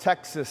in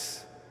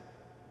Texas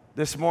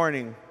this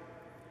morning.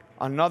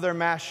 Another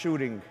mass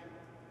shooting.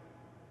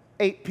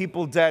 8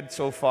 people dead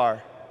so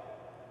far.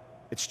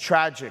 It's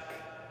tragic.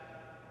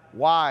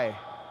 Why?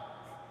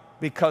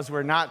 Because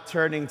we're not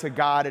turning to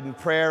God in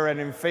prayer and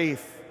in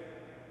faith,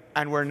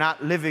 and we're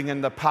not living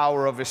in the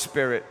power of His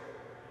Spirit.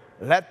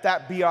 Let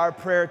that be our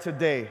prayer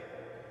today,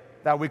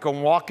 that we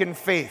can walk in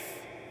faith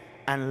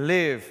and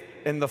live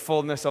in the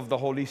fullness of the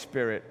Holy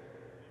Spirit.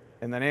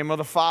 In the name of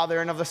the Father,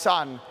 and of the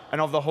Son,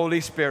 and of the Holy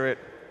Spirit.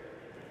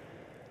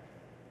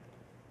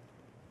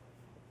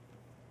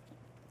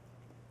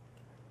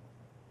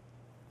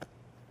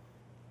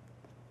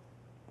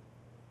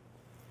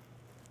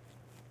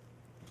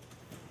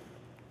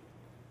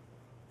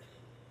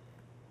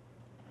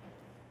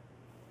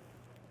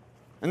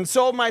 And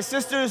so, my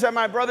sisters and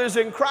my brothers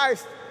in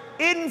Christ,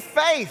 in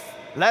faith,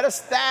 let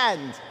us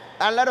stand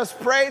and let us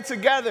pray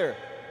together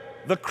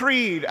the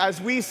creed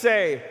as we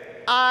say,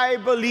 I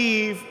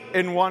believe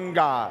in one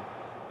God,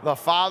 the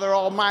Father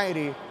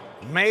Almighty,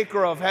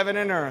 maker of heaven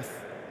and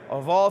earth,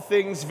 of all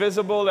things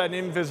visible and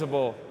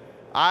invisible.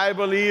 I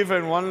believe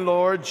in one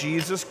Lord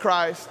Jesus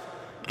Christ,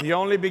 the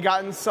only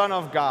begotten Son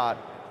of God,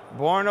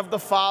 born of the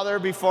Father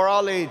before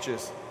all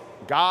ages,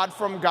 God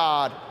from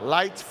God,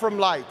 light from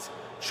light,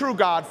 true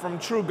God from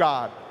true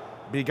God,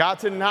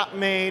 begotten, not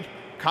made,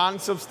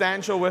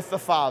 consubstantial with the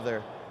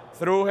Father.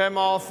 Through Him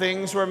all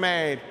things were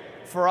made.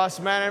 For us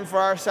men and for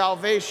our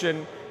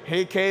salvation,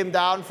 He came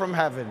down from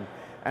heaven,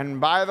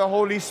 and by the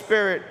Holy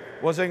Spirit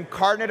was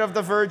incarnate of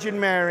the Virgin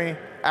Mary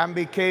and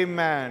became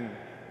man.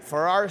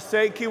 For our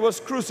sake He was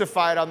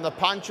crucified under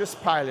Pontius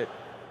Pilate.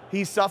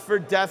 He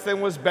suffered death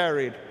and was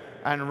buried,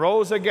 and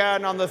rose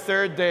again on the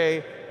 3rd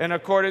day in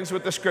accordance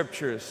with the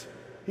Scriptures.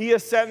 He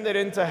ascended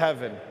into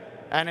heaven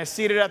and is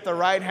seated at the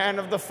right hand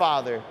of the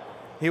Father.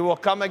 He will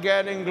come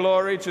again in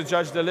glory to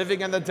judge the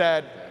living and the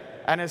dead,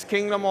 and His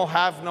kingdom will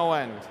have no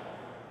end.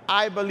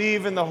 I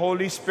believe in the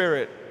Holy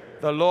Spirit,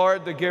 the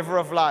Lord, the giver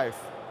of life,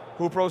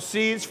 who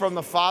proceeds from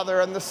the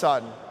Father and the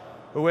Son,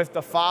 who with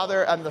the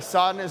Father and the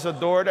Son is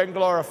adored and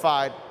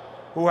glorified,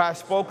 who has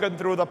spoken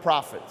through the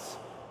prophets.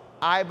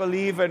 I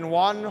believe in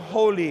one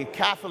holy,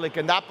 Catholic,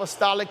 and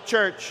Apostolic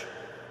Church.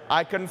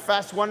 I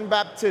confess one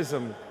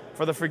baptism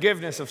for the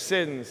forgiveness of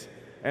sins,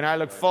 and I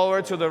look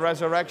forward to the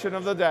resurrection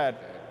of the dead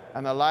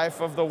and the life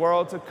of the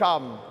world to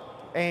come.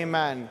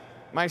 Amen.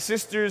 My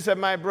sisters and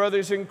my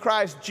brothers in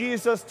Christ,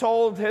 Jesus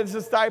told His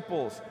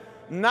disciples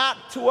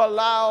not to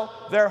allow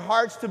their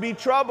hearts to be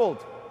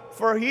troubled,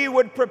 for He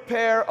would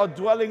prepare a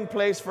dwelling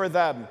place for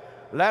them.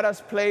 Let us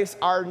place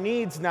our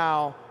needs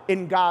now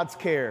in God's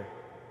care.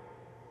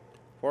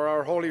 For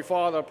our Holy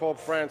Father, Pope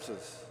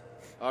Francis,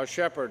 our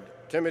shepherd,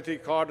 Timothy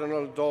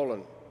Cardinal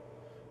Dolan,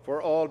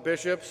 for all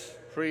bishops,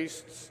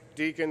 priests,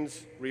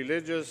 deacons,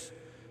 religious,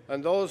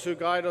 and those who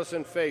guide us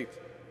in faith,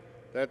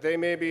 that they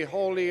may be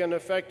holy and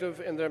effective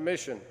in their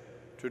mission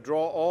to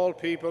draw all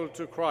people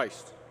to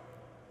Christ.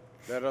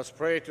 Let us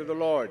pray to the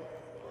Lord.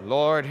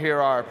 Lord, hear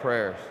our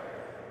prayers.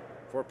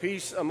 For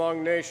peace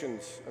among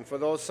nations and for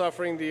those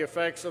suffering the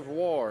effects of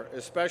war,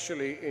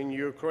 especially in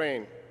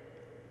Ukraine,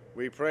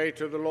 we pray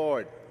to the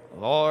Lord.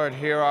 Lord,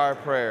 hear our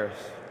prayers.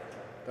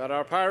 That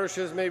our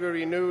parishes may be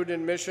renewed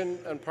in mission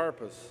and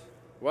purpose,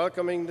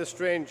 welcoming the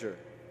stranger,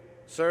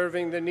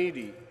 serving the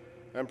needy,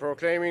 and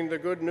proclaiming the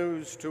good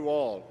news to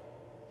all.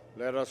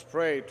 Let us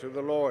pray to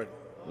the Lord.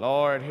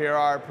 Lord, hear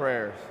our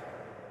prayers.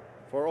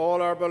 For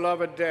all our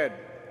beloved dead,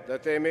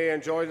 that they may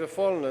enjoy the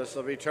fullness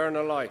of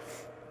eternal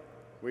life,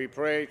 we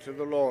pray to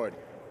the Lord.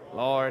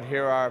 Lord,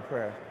 hear our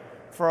prayer.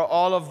 For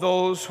all of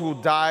those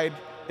who died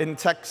in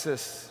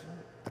Texas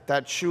at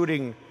that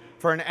shooting,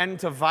 for an end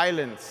to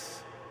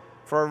violence,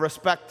 for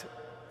respect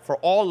for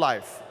all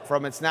life,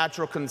 from its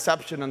natural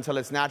conception until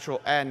its natural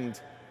end,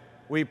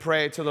 we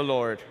pray to the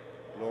Lord.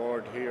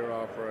 Lord, hear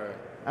our prayer.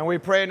 And we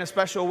pray in a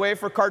special way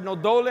for Cardinal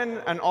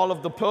Dolan and all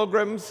of the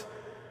pilgrims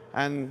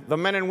and the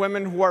men and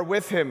women who are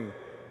with him,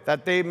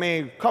 that they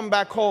may come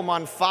back home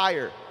on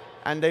fire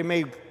and they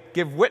may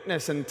give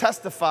witness and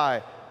testify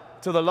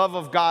to the love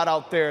of God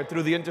out there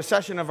through the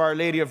intercession of Our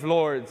Lady of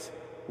Lourdes.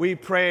 We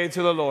pray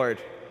to the Lord.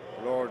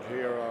 Lord,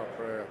 hear our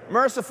prayer.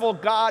 Merciful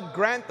God,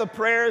 grant the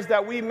prayers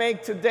that we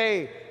make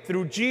today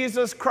through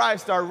Jesus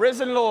Christ, our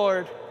risen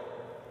Lord.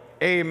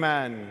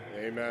 Amen.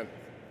 Amen.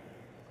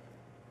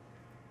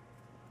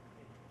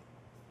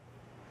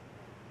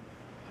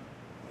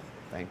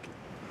 Thank you.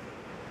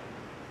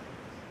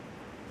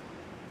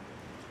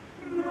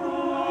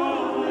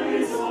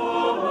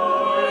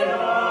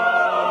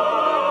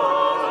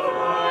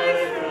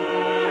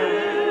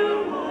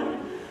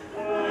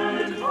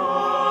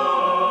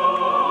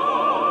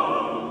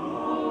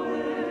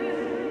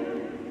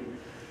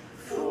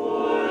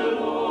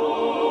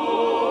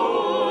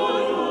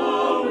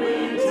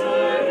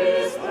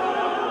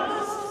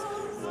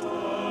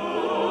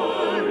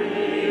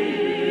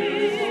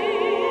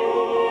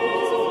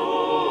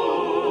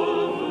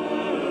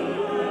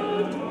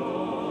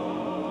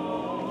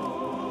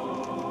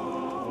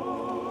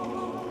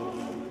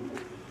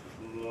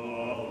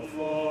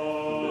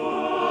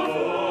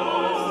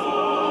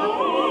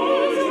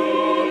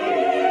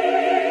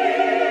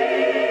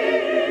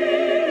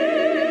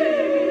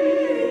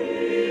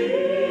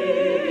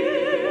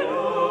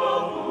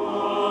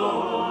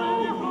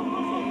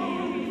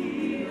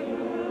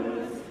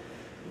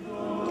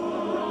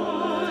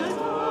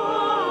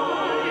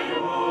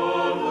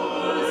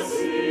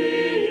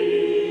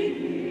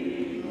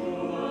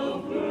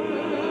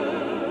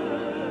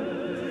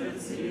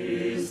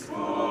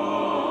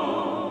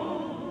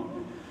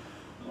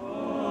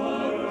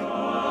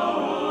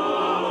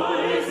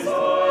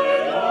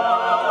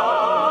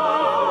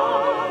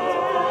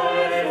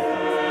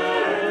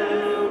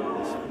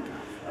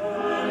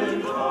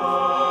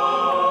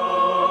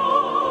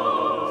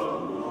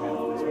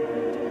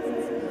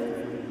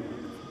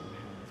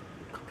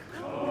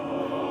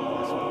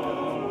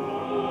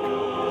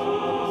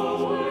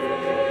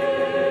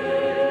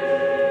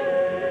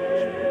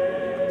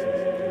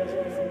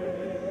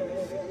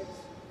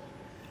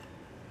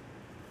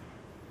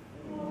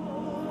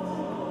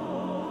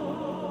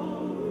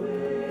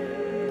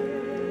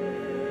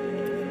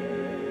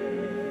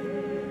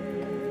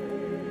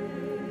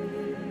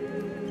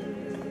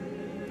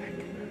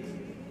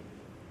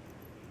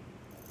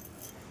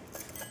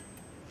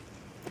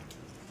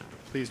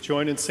 Please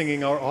join in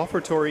singing our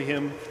offertory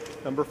hymn,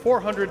 number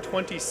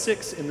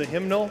 426 in the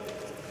hymnal,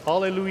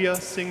 Alleluia,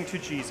 Sing to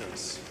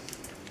Jesus.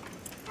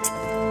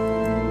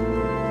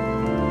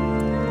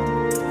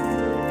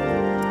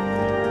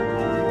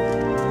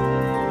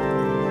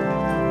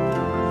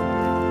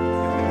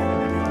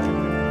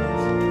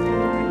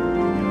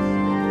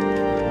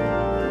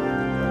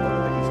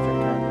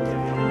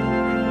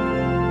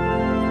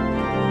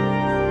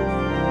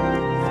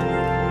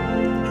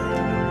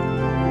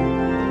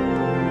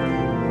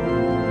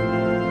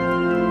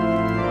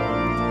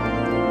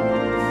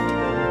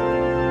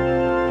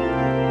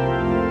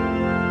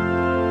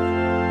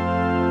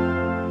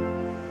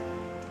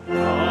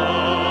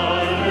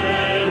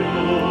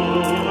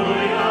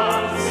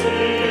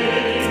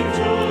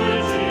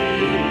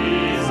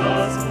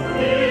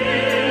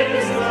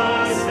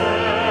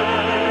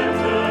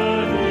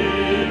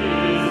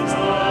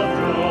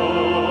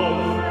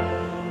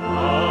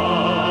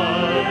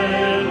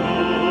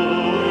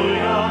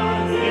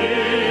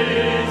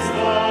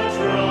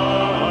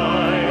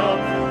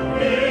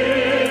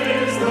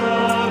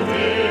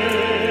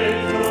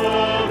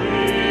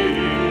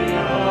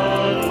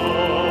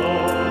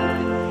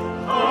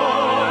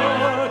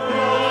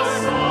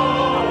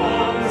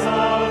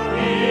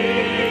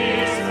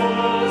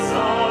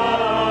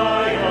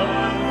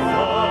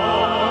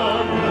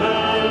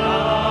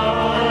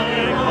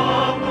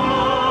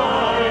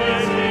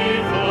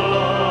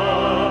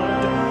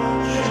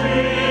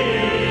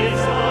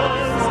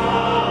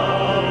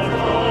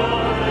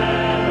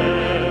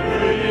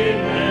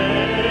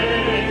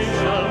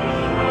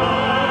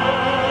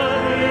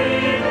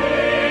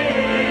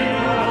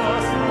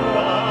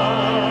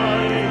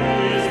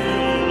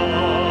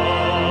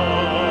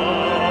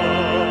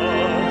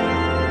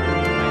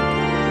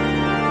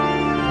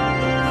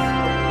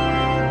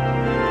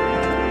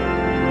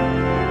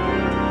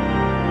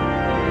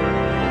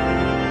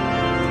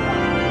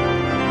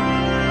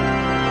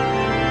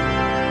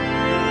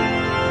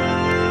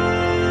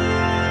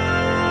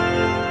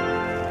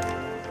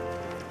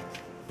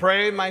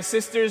 Pray, my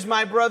sisters,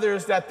 my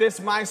brothers, that this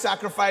my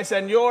sacrifice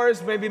and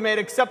yours may be made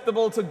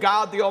acceptable to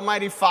God the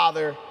Almighty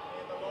Father. May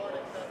the Lord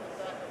accept the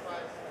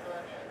sacrifice at your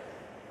hands,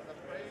 for the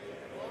praise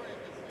and glory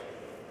of his name,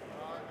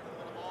 and our good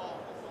of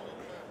all his holy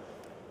church.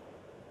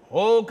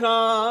 O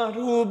God,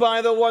 who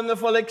by the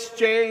wonderful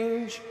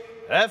exchange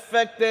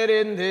effected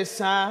in this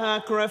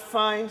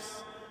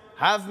sacrifice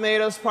have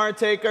made us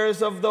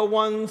partakers of the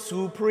one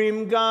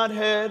supreme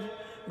Godhead,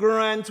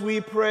 grant,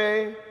 we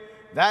pray,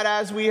 that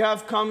as we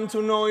have come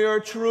to know your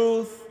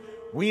truth,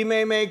 we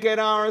may make it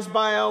ours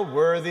by a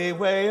worthy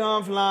way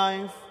of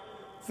life.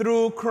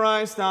 Through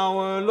Christ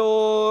our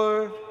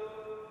Lord.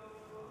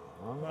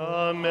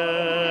 Amen.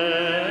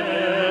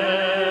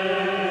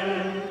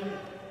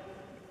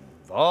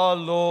 The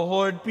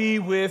Lord be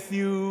with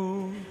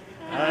you.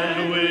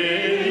 And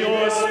with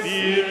your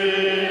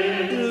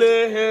spirit,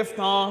 Lift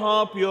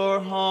up your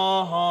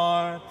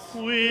hearts.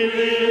 we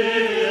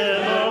lift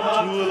them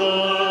up to the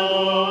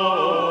Lord.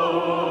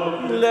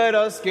 Let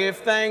us give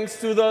thanks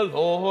to the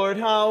Lord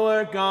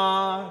our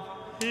God.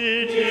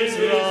 It is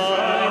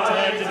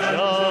right and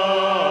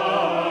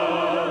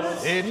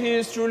just. It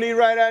is truly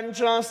right and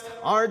just,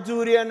 our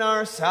duty and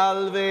our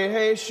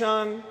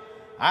salvation,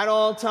 at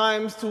all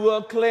times to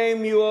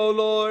acclaim you, O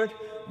Lord,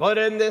 but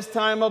in this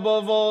time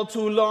above all to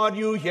laud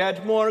you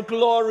yet more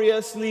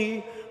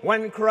gloriously,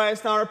 when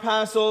Christ our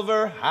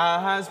Passover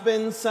has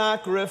been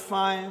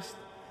sacrificed.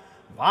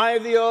 By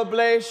the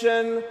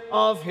oblation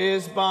of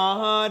his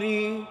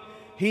body,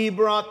 he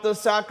brought the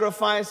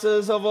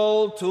sacrifices of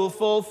old to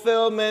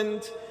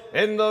fulfillment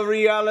in the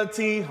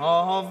reality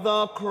of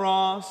the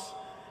cross,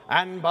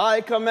 and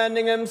by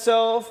commending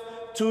himself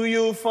to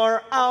you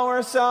for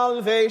our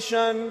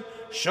salvation,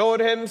 showed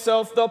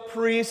himself the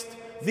priest,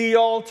 the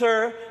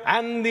altar,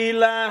 and the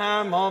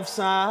lamb of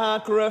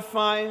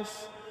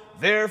sacrifice.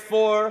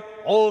 Therefore,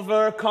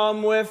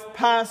 overcome with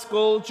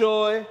paschal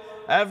joy,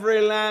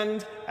 every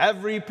land,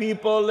 every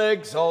people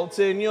exults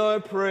in your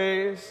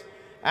praise.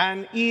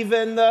 And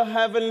even the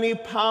heavenly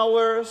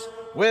powers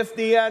with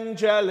the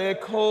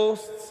angelic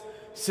hosts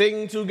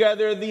sing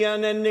together the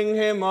unending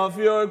hymn of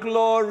your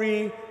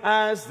glory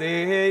as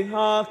they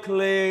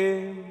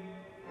acclaim.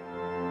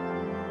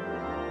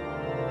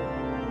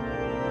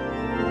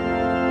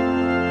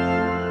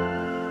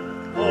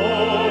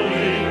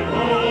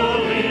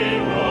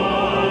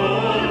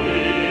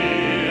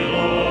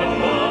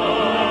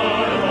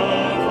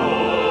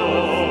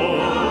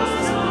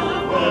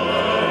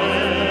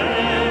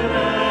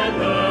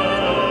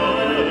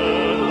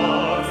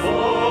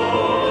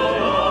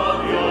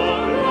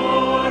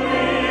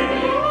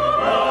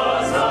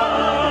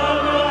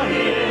 Hosanna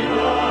in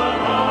the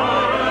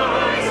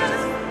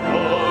highest.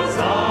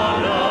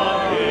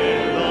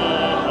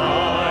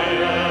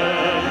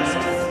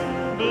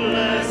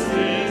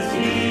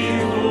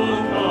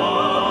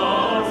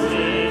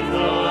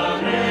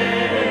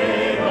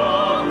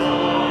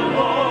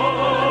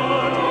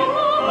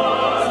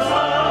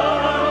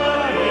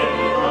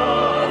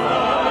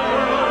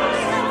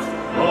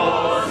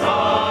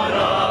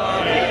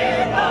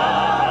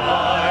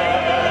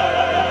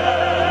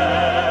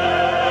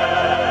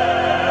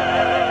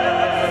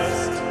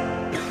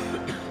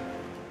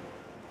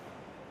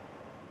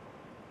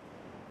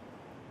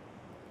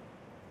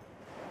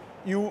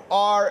 You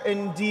are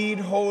indeed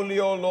holy,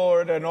 O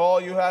Lord, and all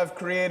you have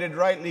created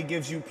rightly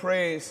gives you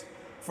praise.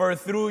 For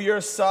through your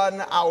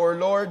Son, our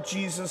Lord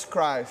Jesus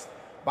Christ,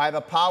 by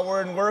the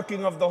power and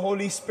working of the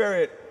Holy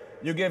Spirit,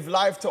 you give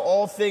life to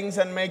all things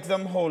and make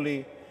them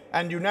holy.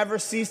 And you never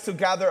cease to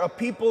gather a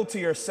people to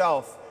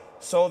yourself,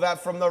 so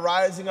that from the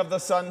rising of the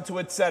sun to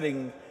its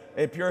setting,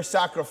 a pure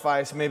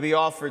sacrifice may be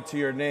offered to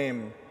your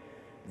name.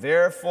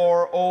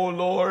 Therefore, O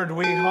Lord,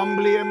 we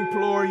humbly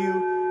implore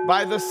you,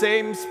 by the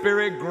same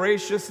Spirit,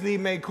 graciously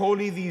make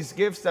holy these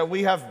gifts that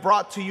we have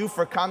brought to you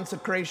for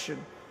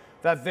consecration,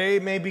 that they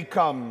may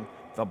become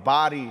the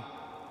body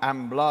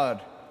and blood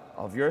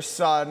of your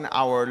Son,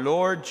 our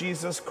Lord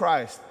Jesus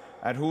Christ,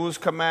 at whose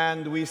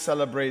command we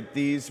celebrate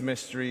these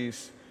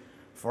mysteries.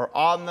 For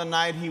on the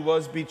night he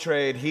was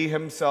betrayed, he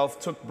himself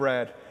took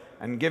bread,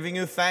 and giving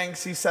you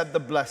thanks, he said the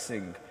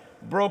blessing,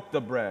 broke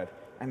the bread,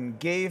 and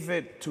gave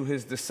it to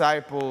his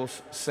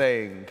disciples,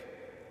 saying,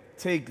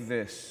 "Take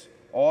this,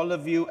 all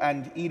of you,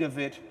 and eat of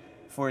it,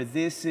 for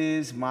this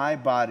is my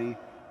body,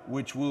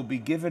 which will be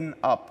given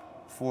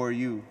up for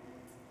you."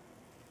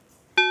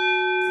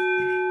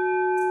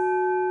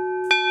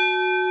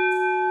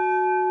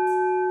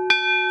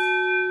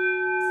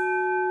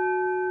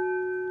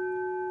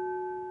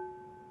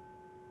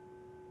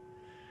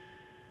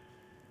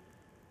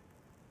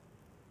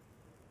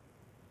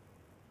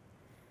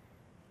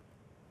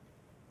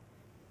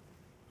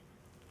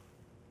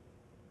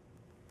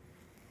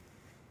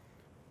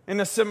 In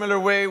a similar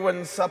way,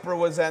 when supper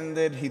was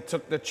ended, he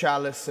took the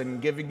chalice,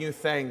 and giving you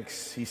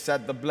thanks, he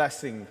said the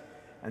blessing,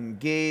 and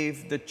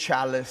gave the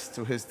chalice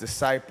to his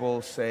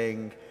disciples,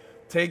 saying,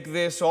 "Take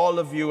this, all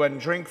of you,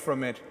 and drink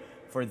from it,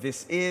 for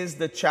this is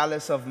the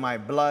chalice of my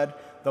blood,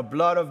 the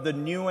blood of the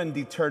new and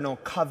eternal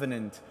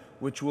covenant,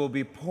 which will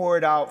be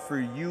poured out for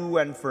you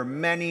and for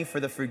many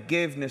for the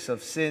forgiveness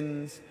of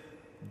sins.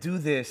 Do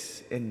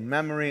this in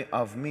memory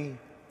of me."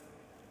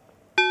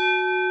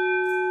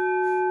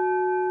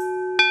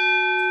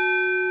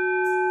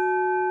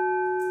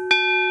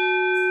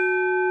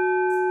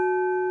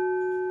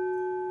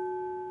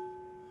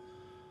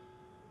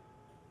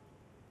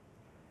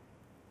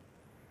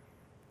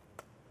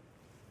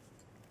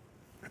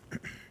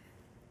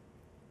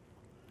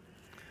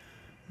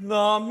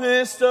 The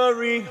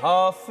mystery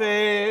of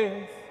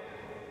faith.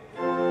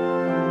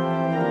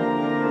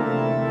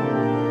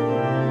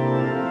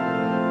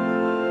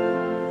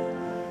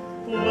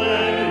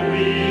 When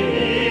we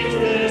eat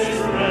this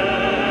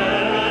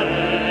bread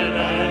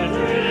and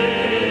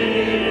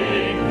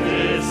drink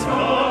this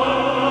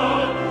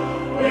cup,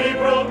 we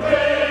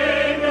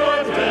proclaim your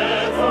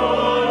death, O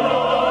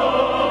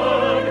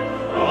Lord,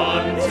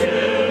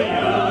 until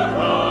you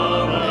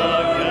come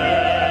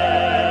again.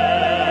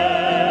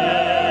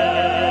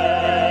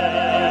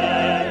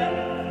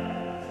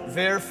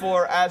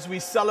 Therefore, as we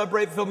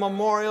celebrate the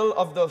memorial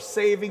of the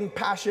saving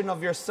passion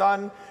of your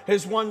Son,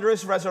 his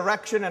wondrous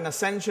resurrection and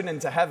ascension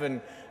into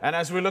heaven, and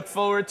as we look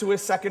forward to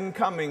his second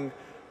coming,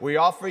 we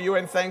offer you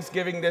in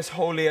thanksgiving this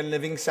holy and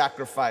living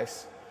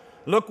sacrifice.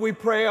 Look, we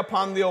pray,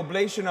 upon the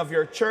oblation of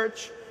your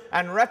church,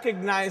 and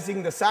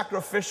recognizing the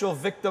sacrificial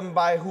victim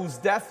by whose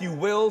death you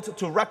willed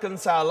to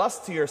reconcile us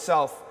to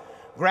yourself,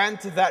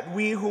 grant that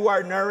we who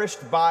are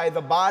nourished by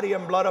the body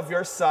and blood of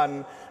your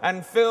Son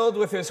and filled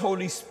with his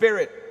Holy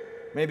Spirit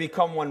may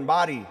become one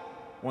body,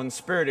 one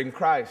spirit in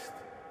Christ.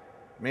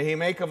 May he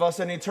make of us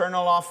an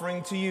eternal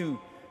offering to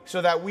you,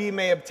 so that we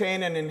may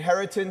obtain an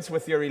inheritance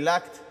with your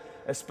elect,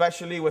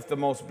 especially with the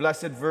most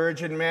blessed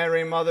Virgin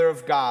Mary, Mother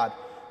of God,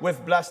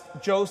 with blessed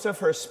Joseph,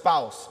 her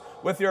spouse,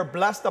 with your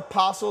blessed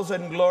apostles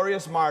and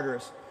glorious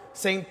martyrs,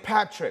 Saint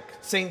Patrick,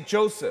 Saint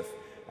Joseph,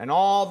 and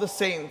all the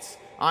saints,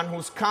 on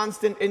whose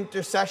constant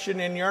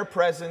intercession in your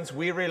presence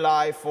we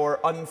rely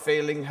for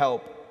unfailing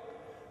help.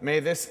 May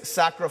this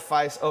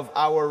sacrifice of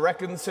our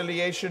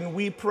reconciliation,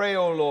 we pray,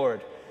 O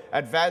Lord,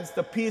 advance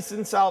the peace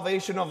and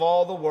salvation of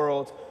all the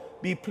world.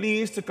 Be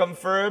pleased to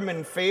confirm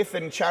in faith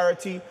and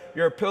charity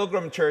your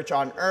pilgrim church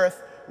on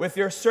earth with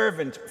your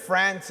servant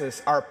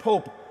Francis, our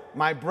Pope,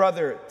 my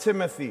brother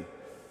Timothy,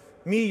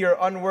 me, your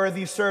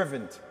unworthy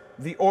servant,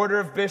 the order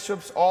of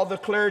bishops, all the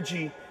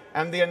clergy,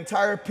 and the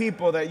entire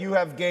people that you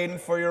have gained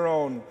for your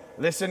own.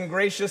 Listen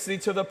graciously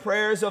to the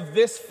prayers of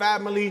this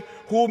family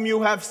whom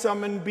you have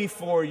summoned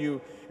before you.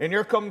 In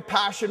your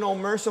compassion, O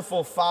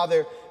merciful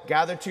Father,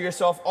 gather to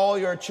yourself all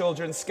your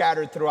children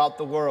scattered throughout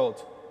the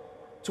world.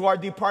 To our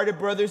departed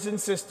brothers and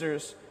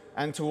sisters,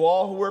 and to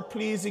all who were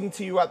pleasing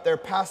to you at their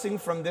passing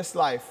from this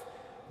life,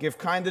 give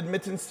kind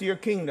admittance to your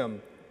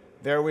kingdom.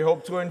 There we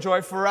hope to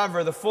enjoy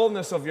forever the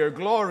fullness of your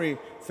glory,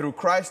 through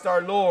Christ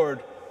our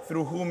Lord,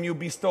 through whom you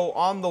bestow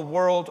on the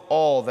world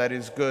all that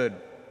is good.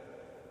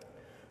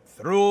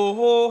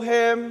 Through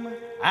him,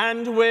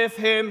 and with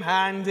him,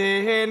 and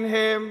in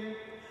him,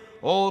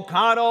 O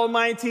God,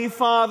 Almighty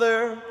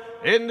Father,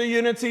 in the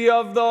unity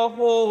of the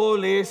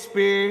Holy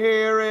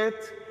Spirit,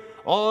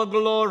 all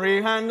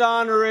glory and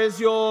honor is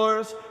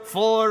yours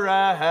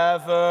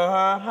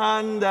forever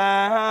and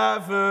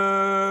ever.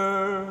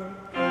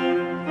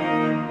 Amen.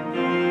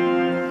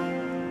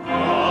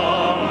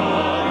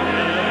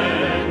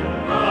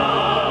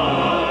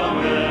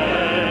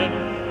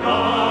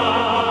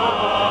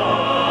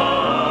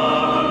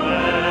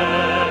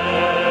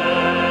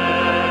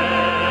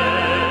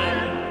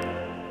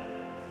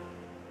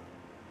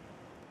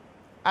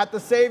 At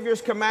the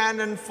Savior's command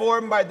and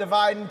formed by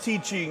divine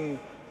teaching,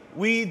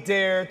 we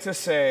dare to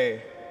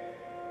say,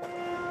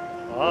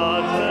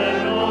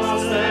 Pater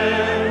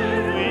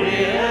noster,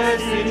 qui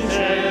es in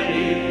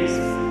celis,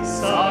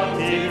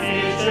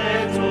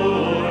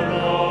 sanctificetur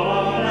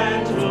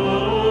nomen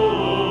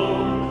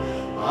tuum,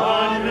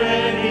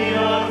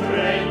 adveniat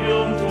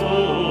regnum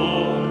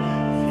tuum,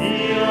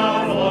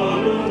 fiat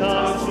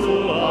voluntas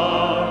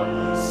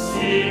tua,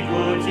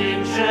 sicut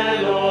in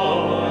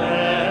cielo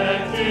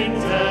et in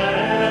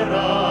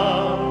terra.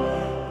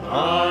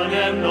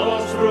 Panem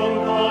nostrum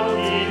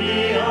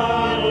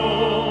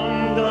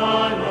quotidianum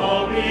da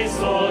nobis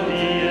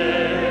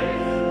hodie,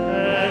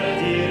 et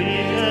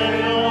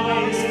dirige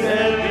nobis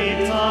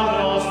debita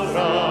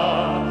nostra,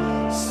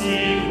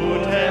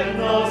 sicut et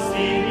nos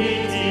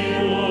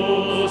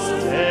dimittimus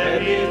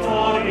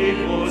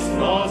debitoribus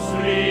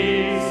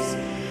nostris,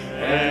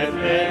 et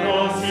ne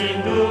nos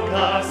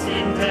inducas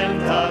in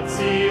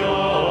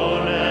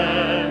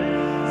tentationem,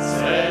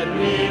 sed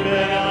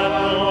libera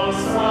nos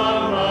a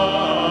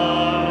malo.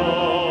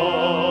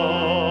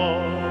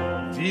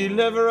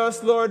 Deliver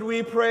us, Lord,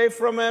 we pray,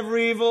 from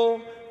every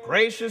evil.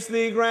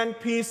 Graciously grant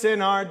peace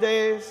in our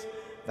days,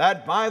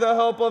 that by the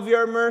help of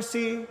your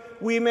mercy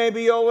we may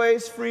be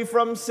always free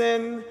from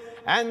sin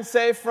and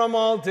safe from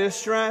all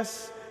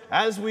distress,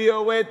 as we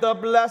await the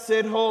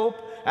blessed hope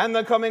and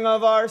the coming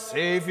of our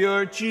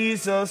Savior,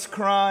 Jesus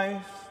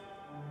Christ.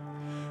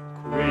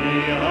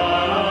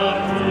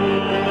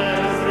 Creatum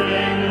est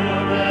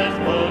regnum et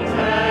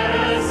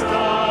potestas,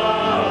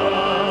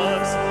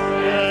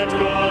 et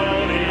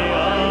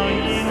gloria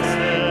in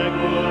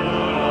saecula.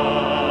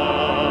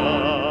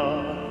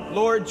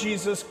 Lord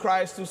Jesus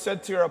Christ, who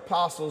said to your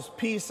apostles,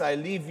 "Peace I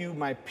leave you,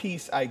 my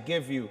peace I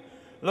give you,"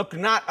 look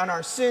not on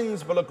our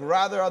sins, but look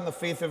rather on the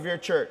faith of your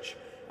church,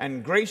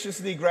 and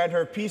graciously grant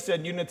her peace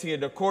and unity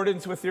in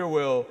accordance with your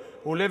will,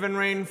 who live and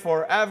reign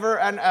forever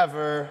and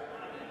ever.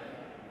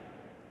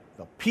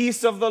 The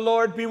peace of the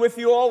Lord be with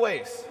you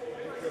always.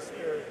 With your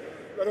spirit.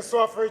 Let us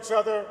offer each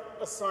other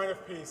a sign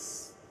of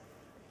peace.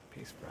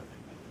 Peace, brother.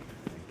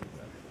 Thank you,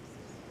 brother.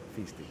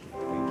 Feasting. Thank you,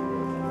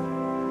 Lord.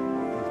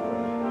 Peace,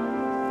 brother.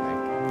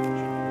 Thank you.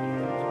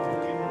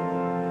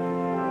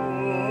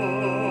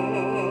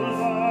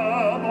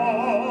 Lamb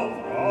of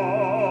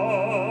God,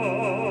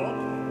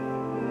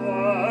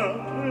 that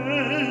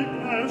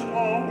takest away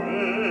the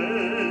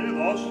sins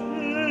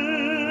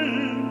of the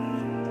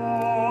world.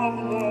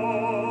 Have mercy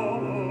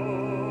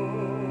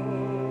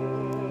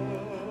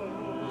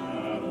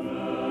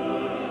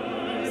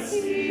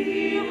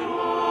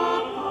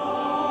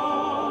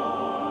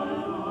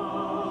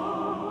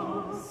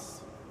us.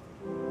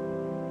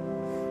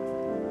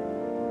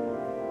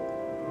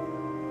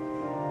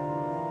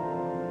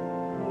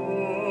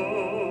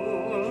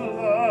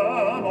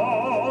 Lamb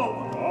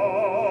of God,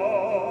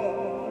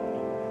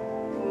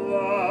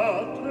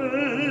 that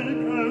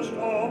takest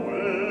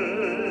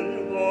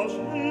away the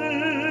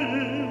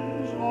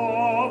sins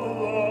of the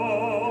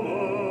world.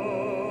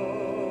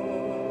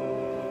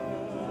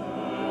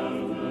 Have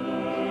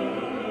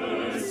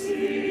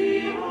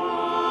mercy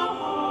upon us.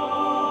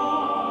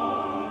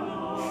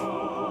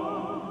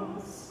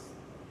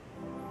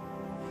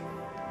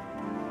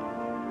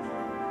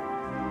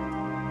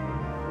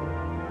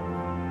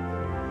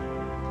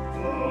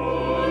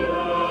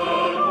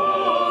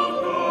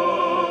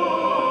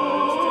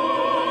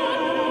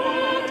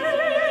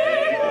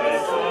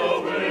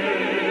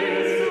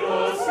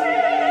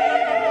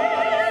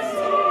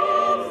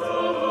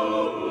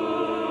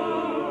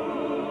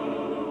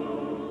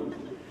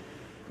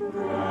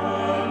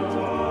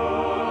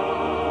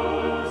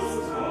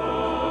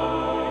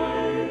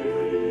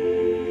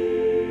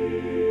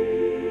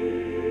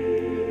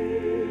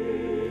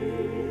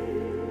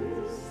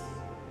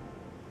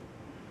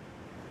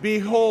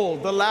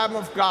 Behold the Lamb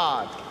of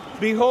God.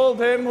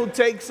 Behold him who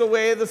takes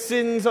away the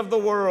sins of the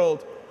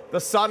world. The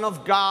Son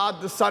of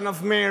God, the Son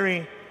of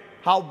Mary.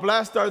 How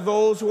blessed are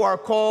those who are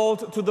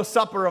called to the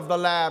supper of the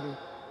Lamb.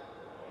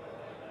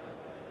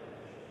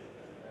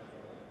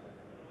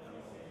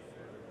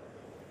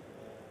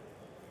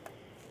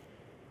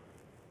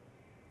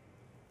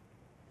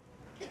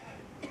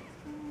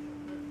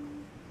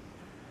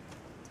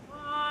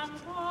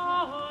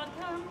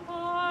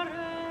 Tempore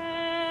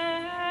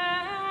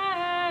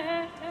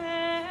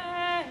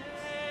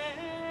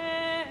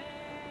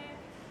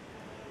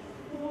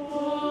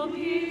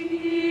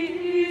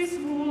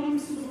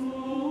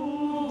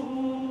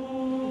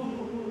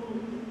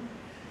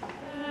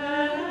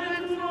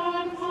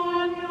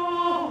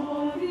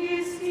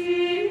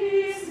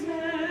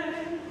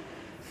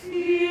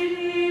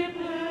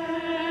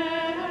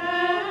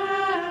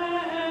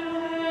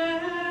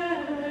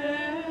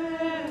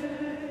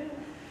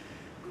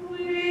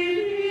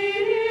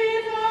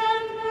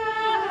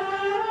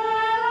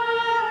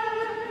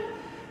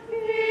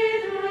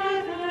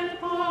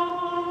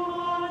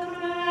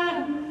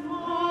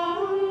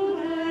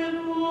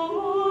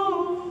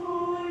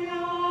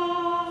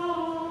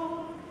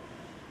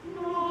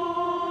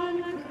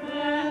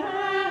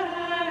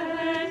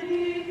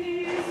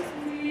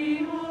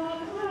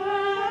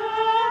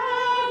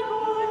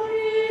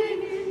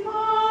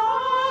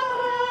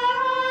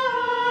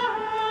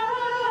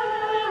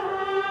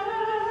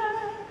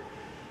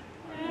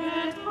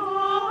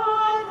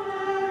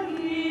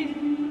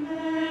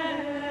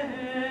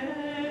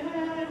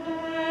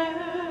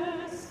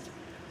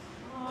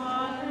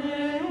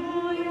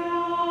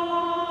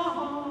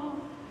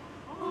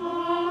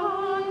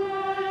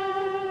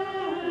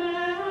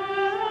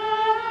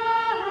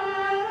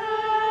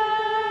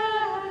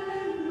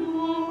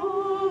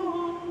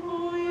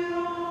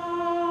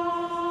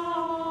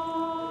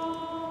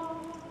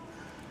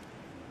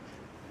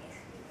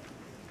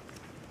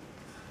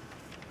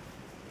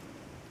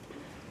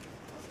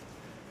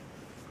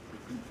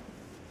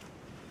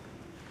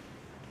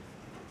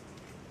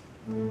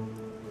Many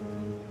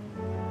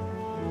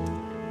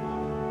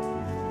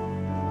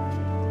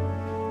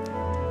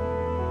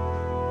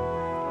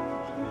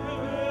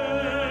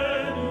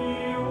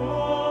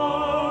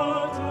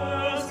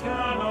waters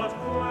cannot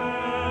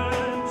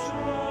quench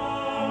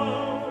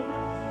love,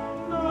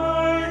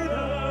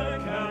 neither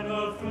can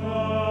the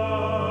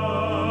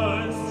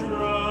floods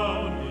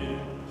drown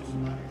it.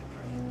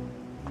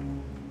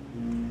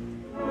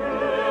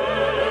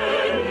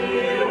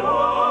 Many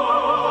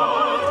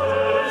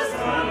waters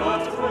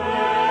cannot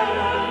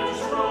quench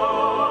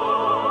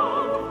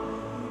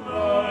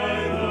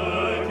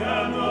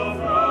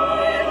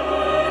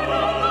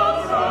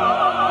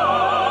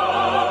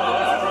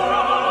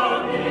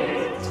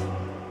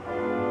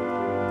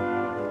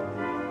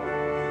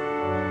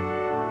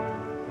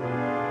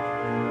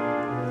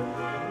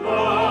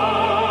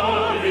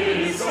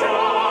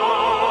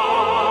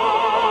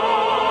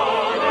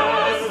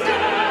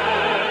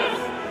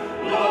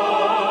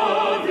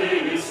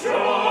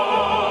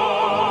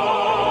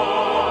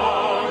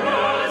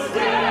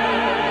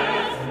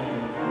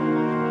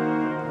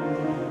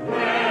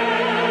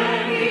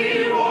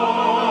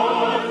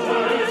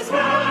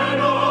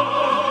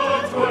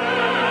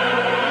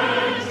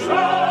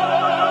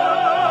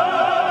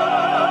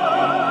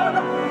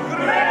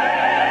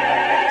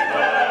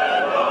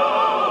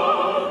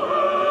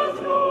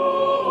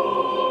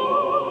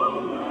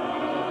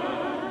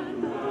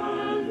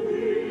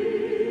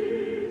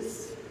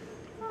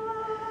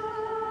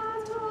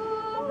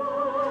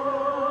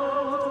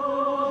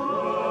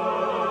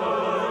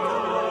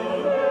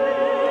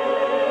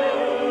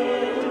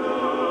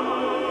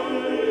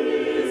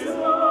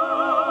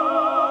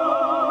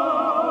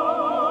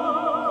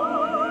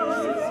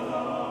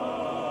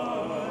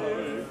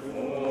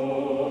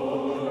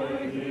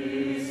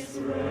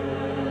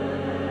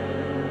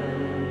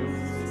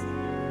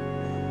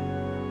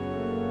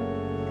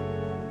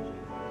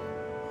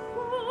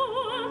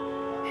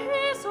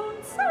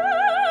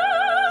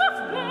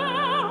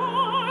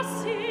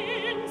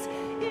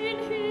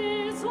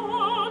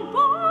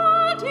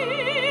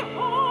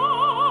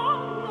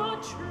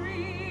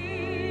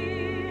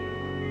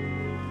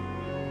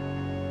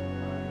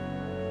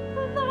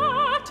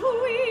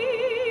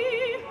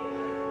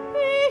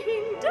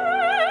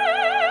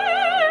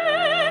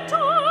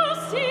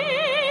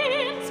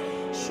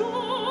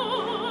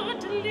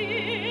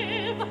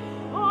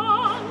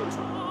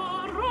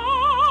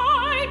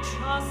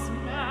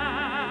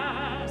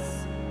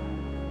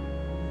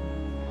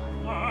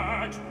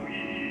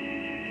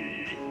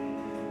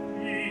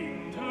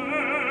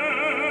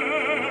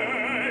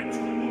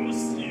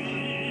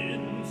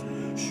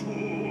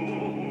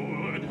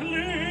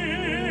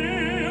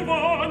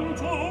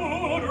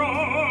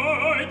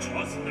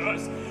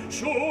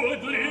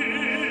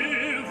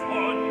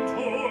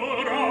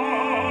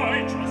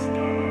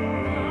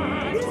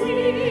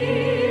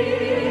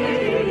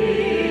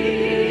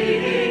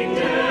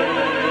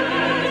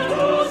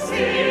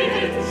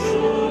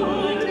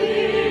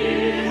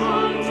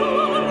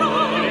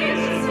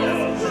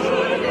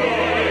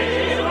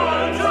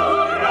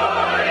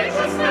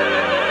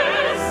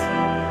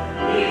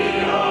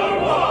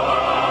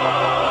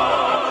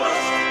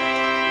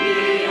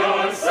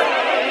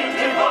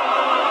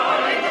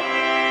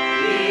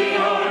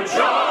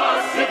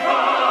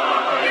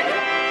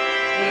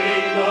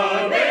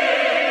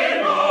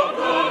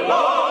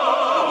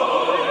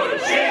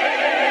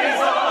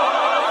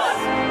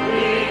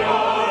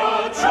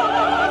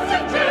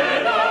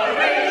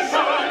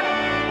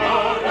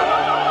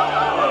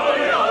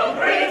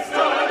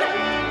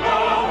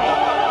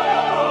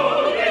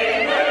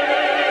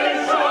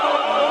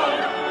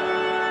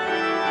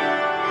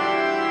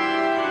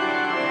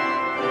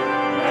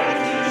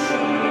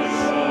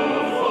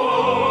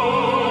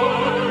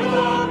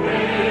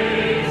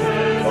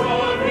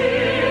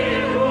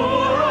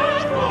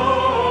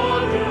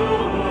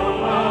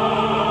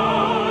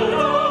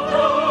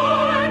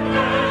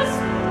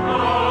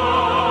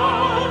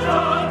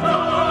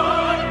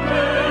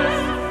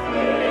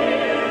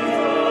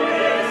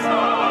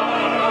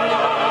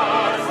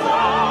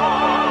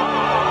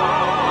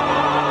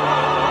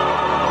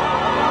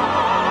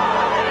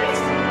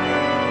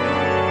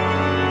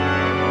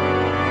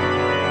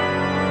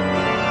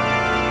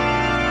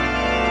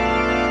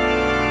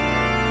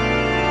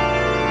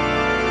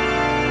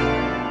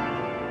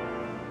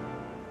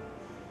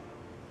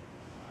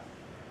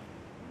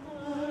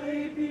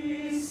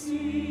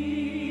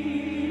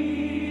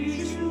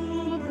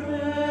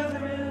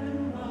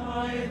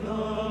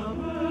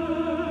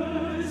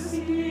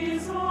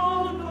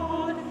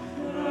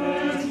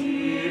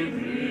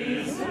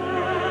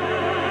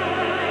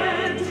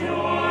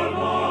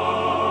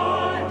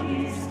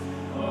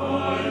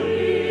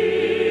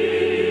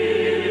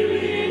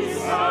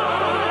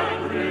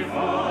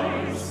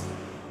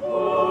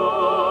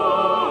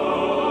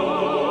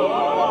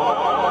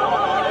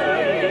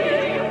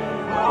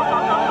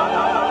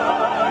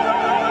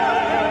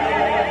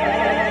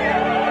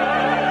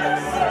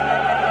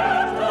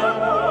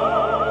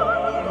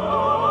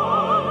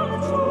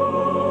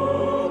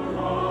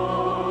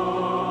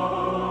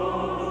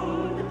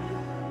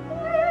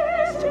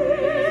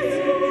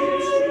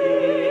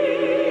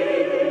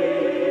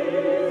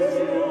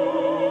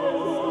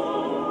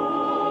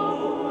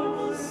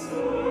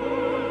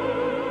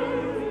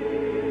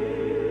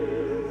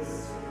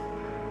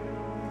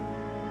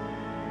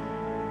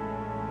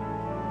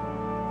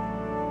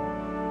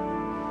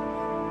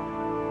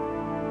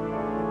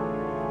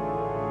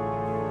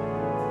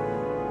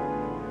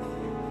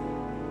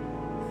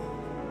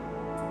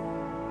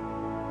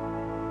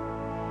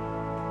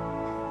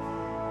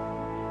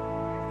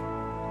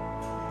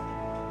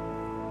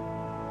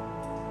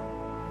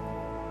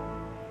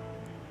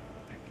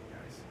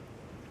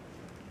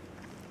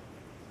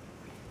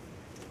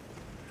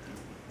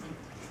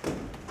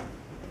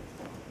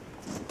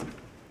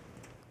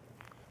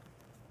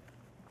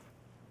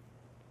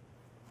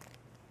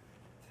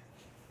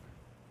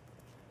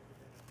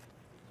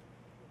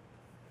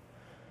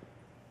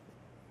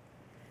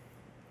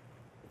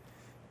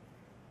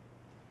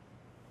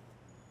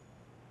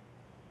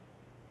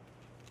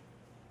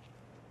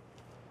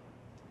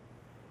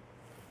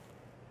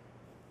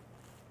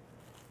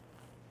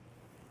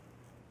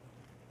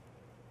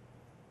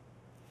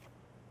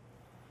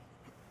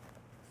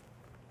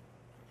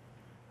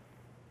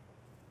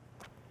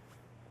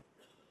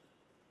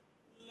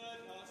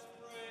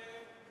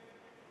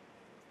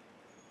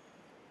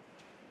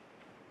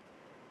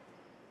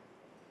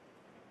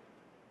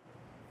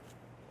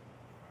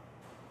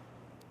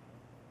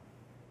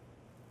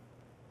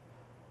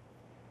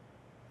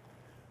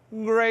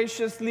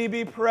Graciously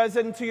be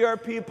present to your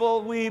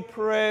people, we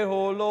pray,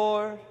 O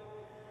Lord,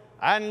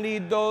 and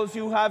lead those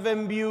you have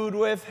imbued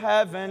with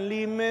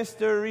heavenly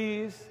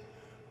mysteries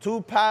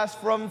to pass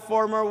from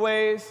former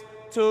ways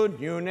to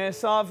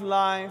newness of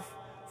life,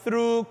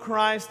 through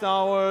Christ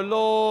our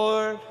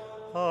Lord.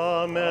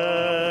 Amen.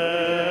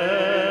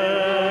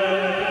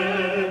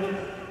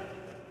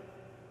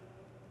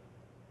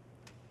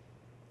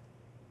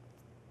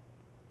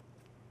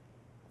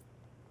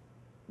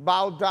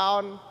 Bow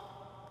down.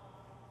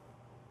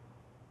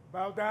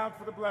 Bow down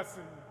for the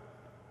blessing.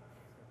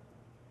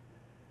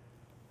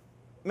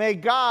 May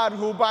God,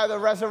 who by the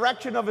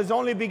resurrection of his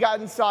only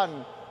begotten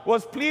Son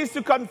was pleased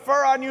to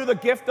confer on you the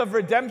gift of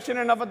redemption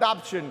and of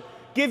adoption,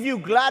 give you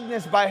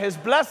gladness by his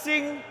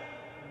blessing. Amen.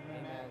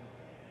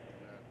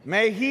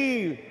 May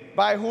he,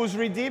 by whose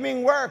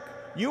redeeming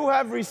work you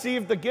have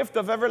received the gift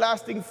of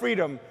everlasting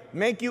freedom,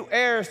 make you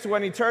heirs to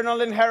an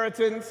eternal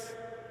inheritance.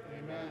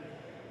 Amen.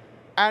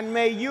 And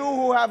may you,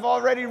 who have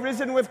already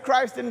risen with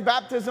Christ in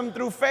baptism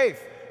through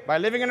faith, by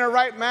living in a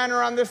right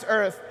manner on this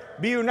earth,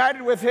 be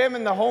united with him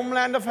in the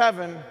homeland of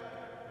heaven.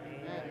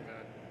 Amen.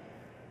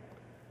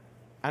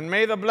 And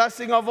may the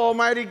blessing of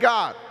Almighty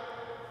God,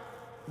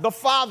 the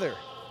Father,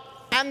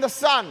 and the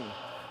Son,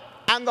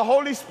 and the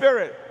Holy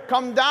Spirit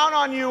come down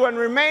on you and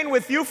remain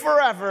with you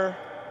forever.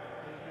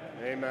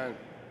 Amen.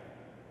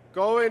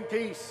 Go in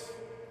peace,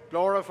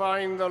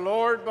 glorifying the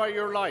Lord by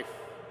your life.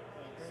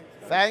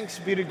 Thanks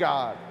be to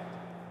God.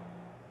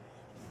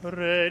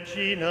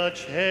 Regina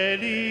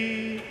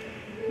Caeli,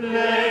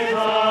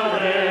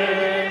 Letare,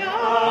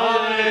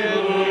 alleluia.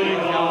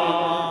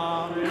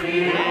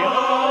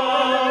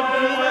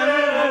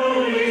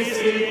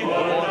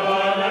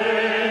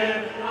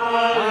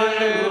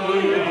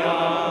 Alleluia.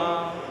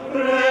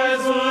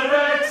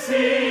 Resurrexit,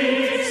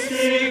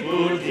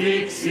 sicut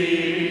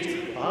dixit.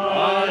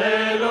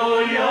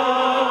 Alleluia.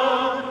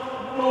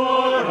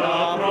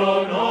 Ora pro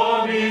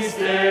nobis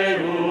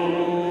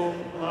Deum.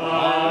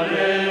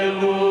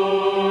 Alleluia.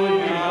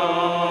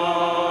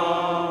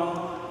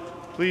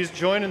 please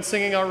join in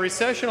singing our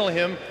recessional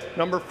hymn,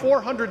 number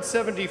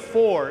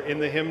 474 in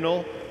the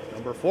hymnal.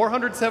 Number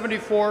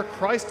 474,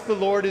 Christ the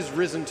Lord is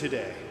risen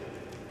today.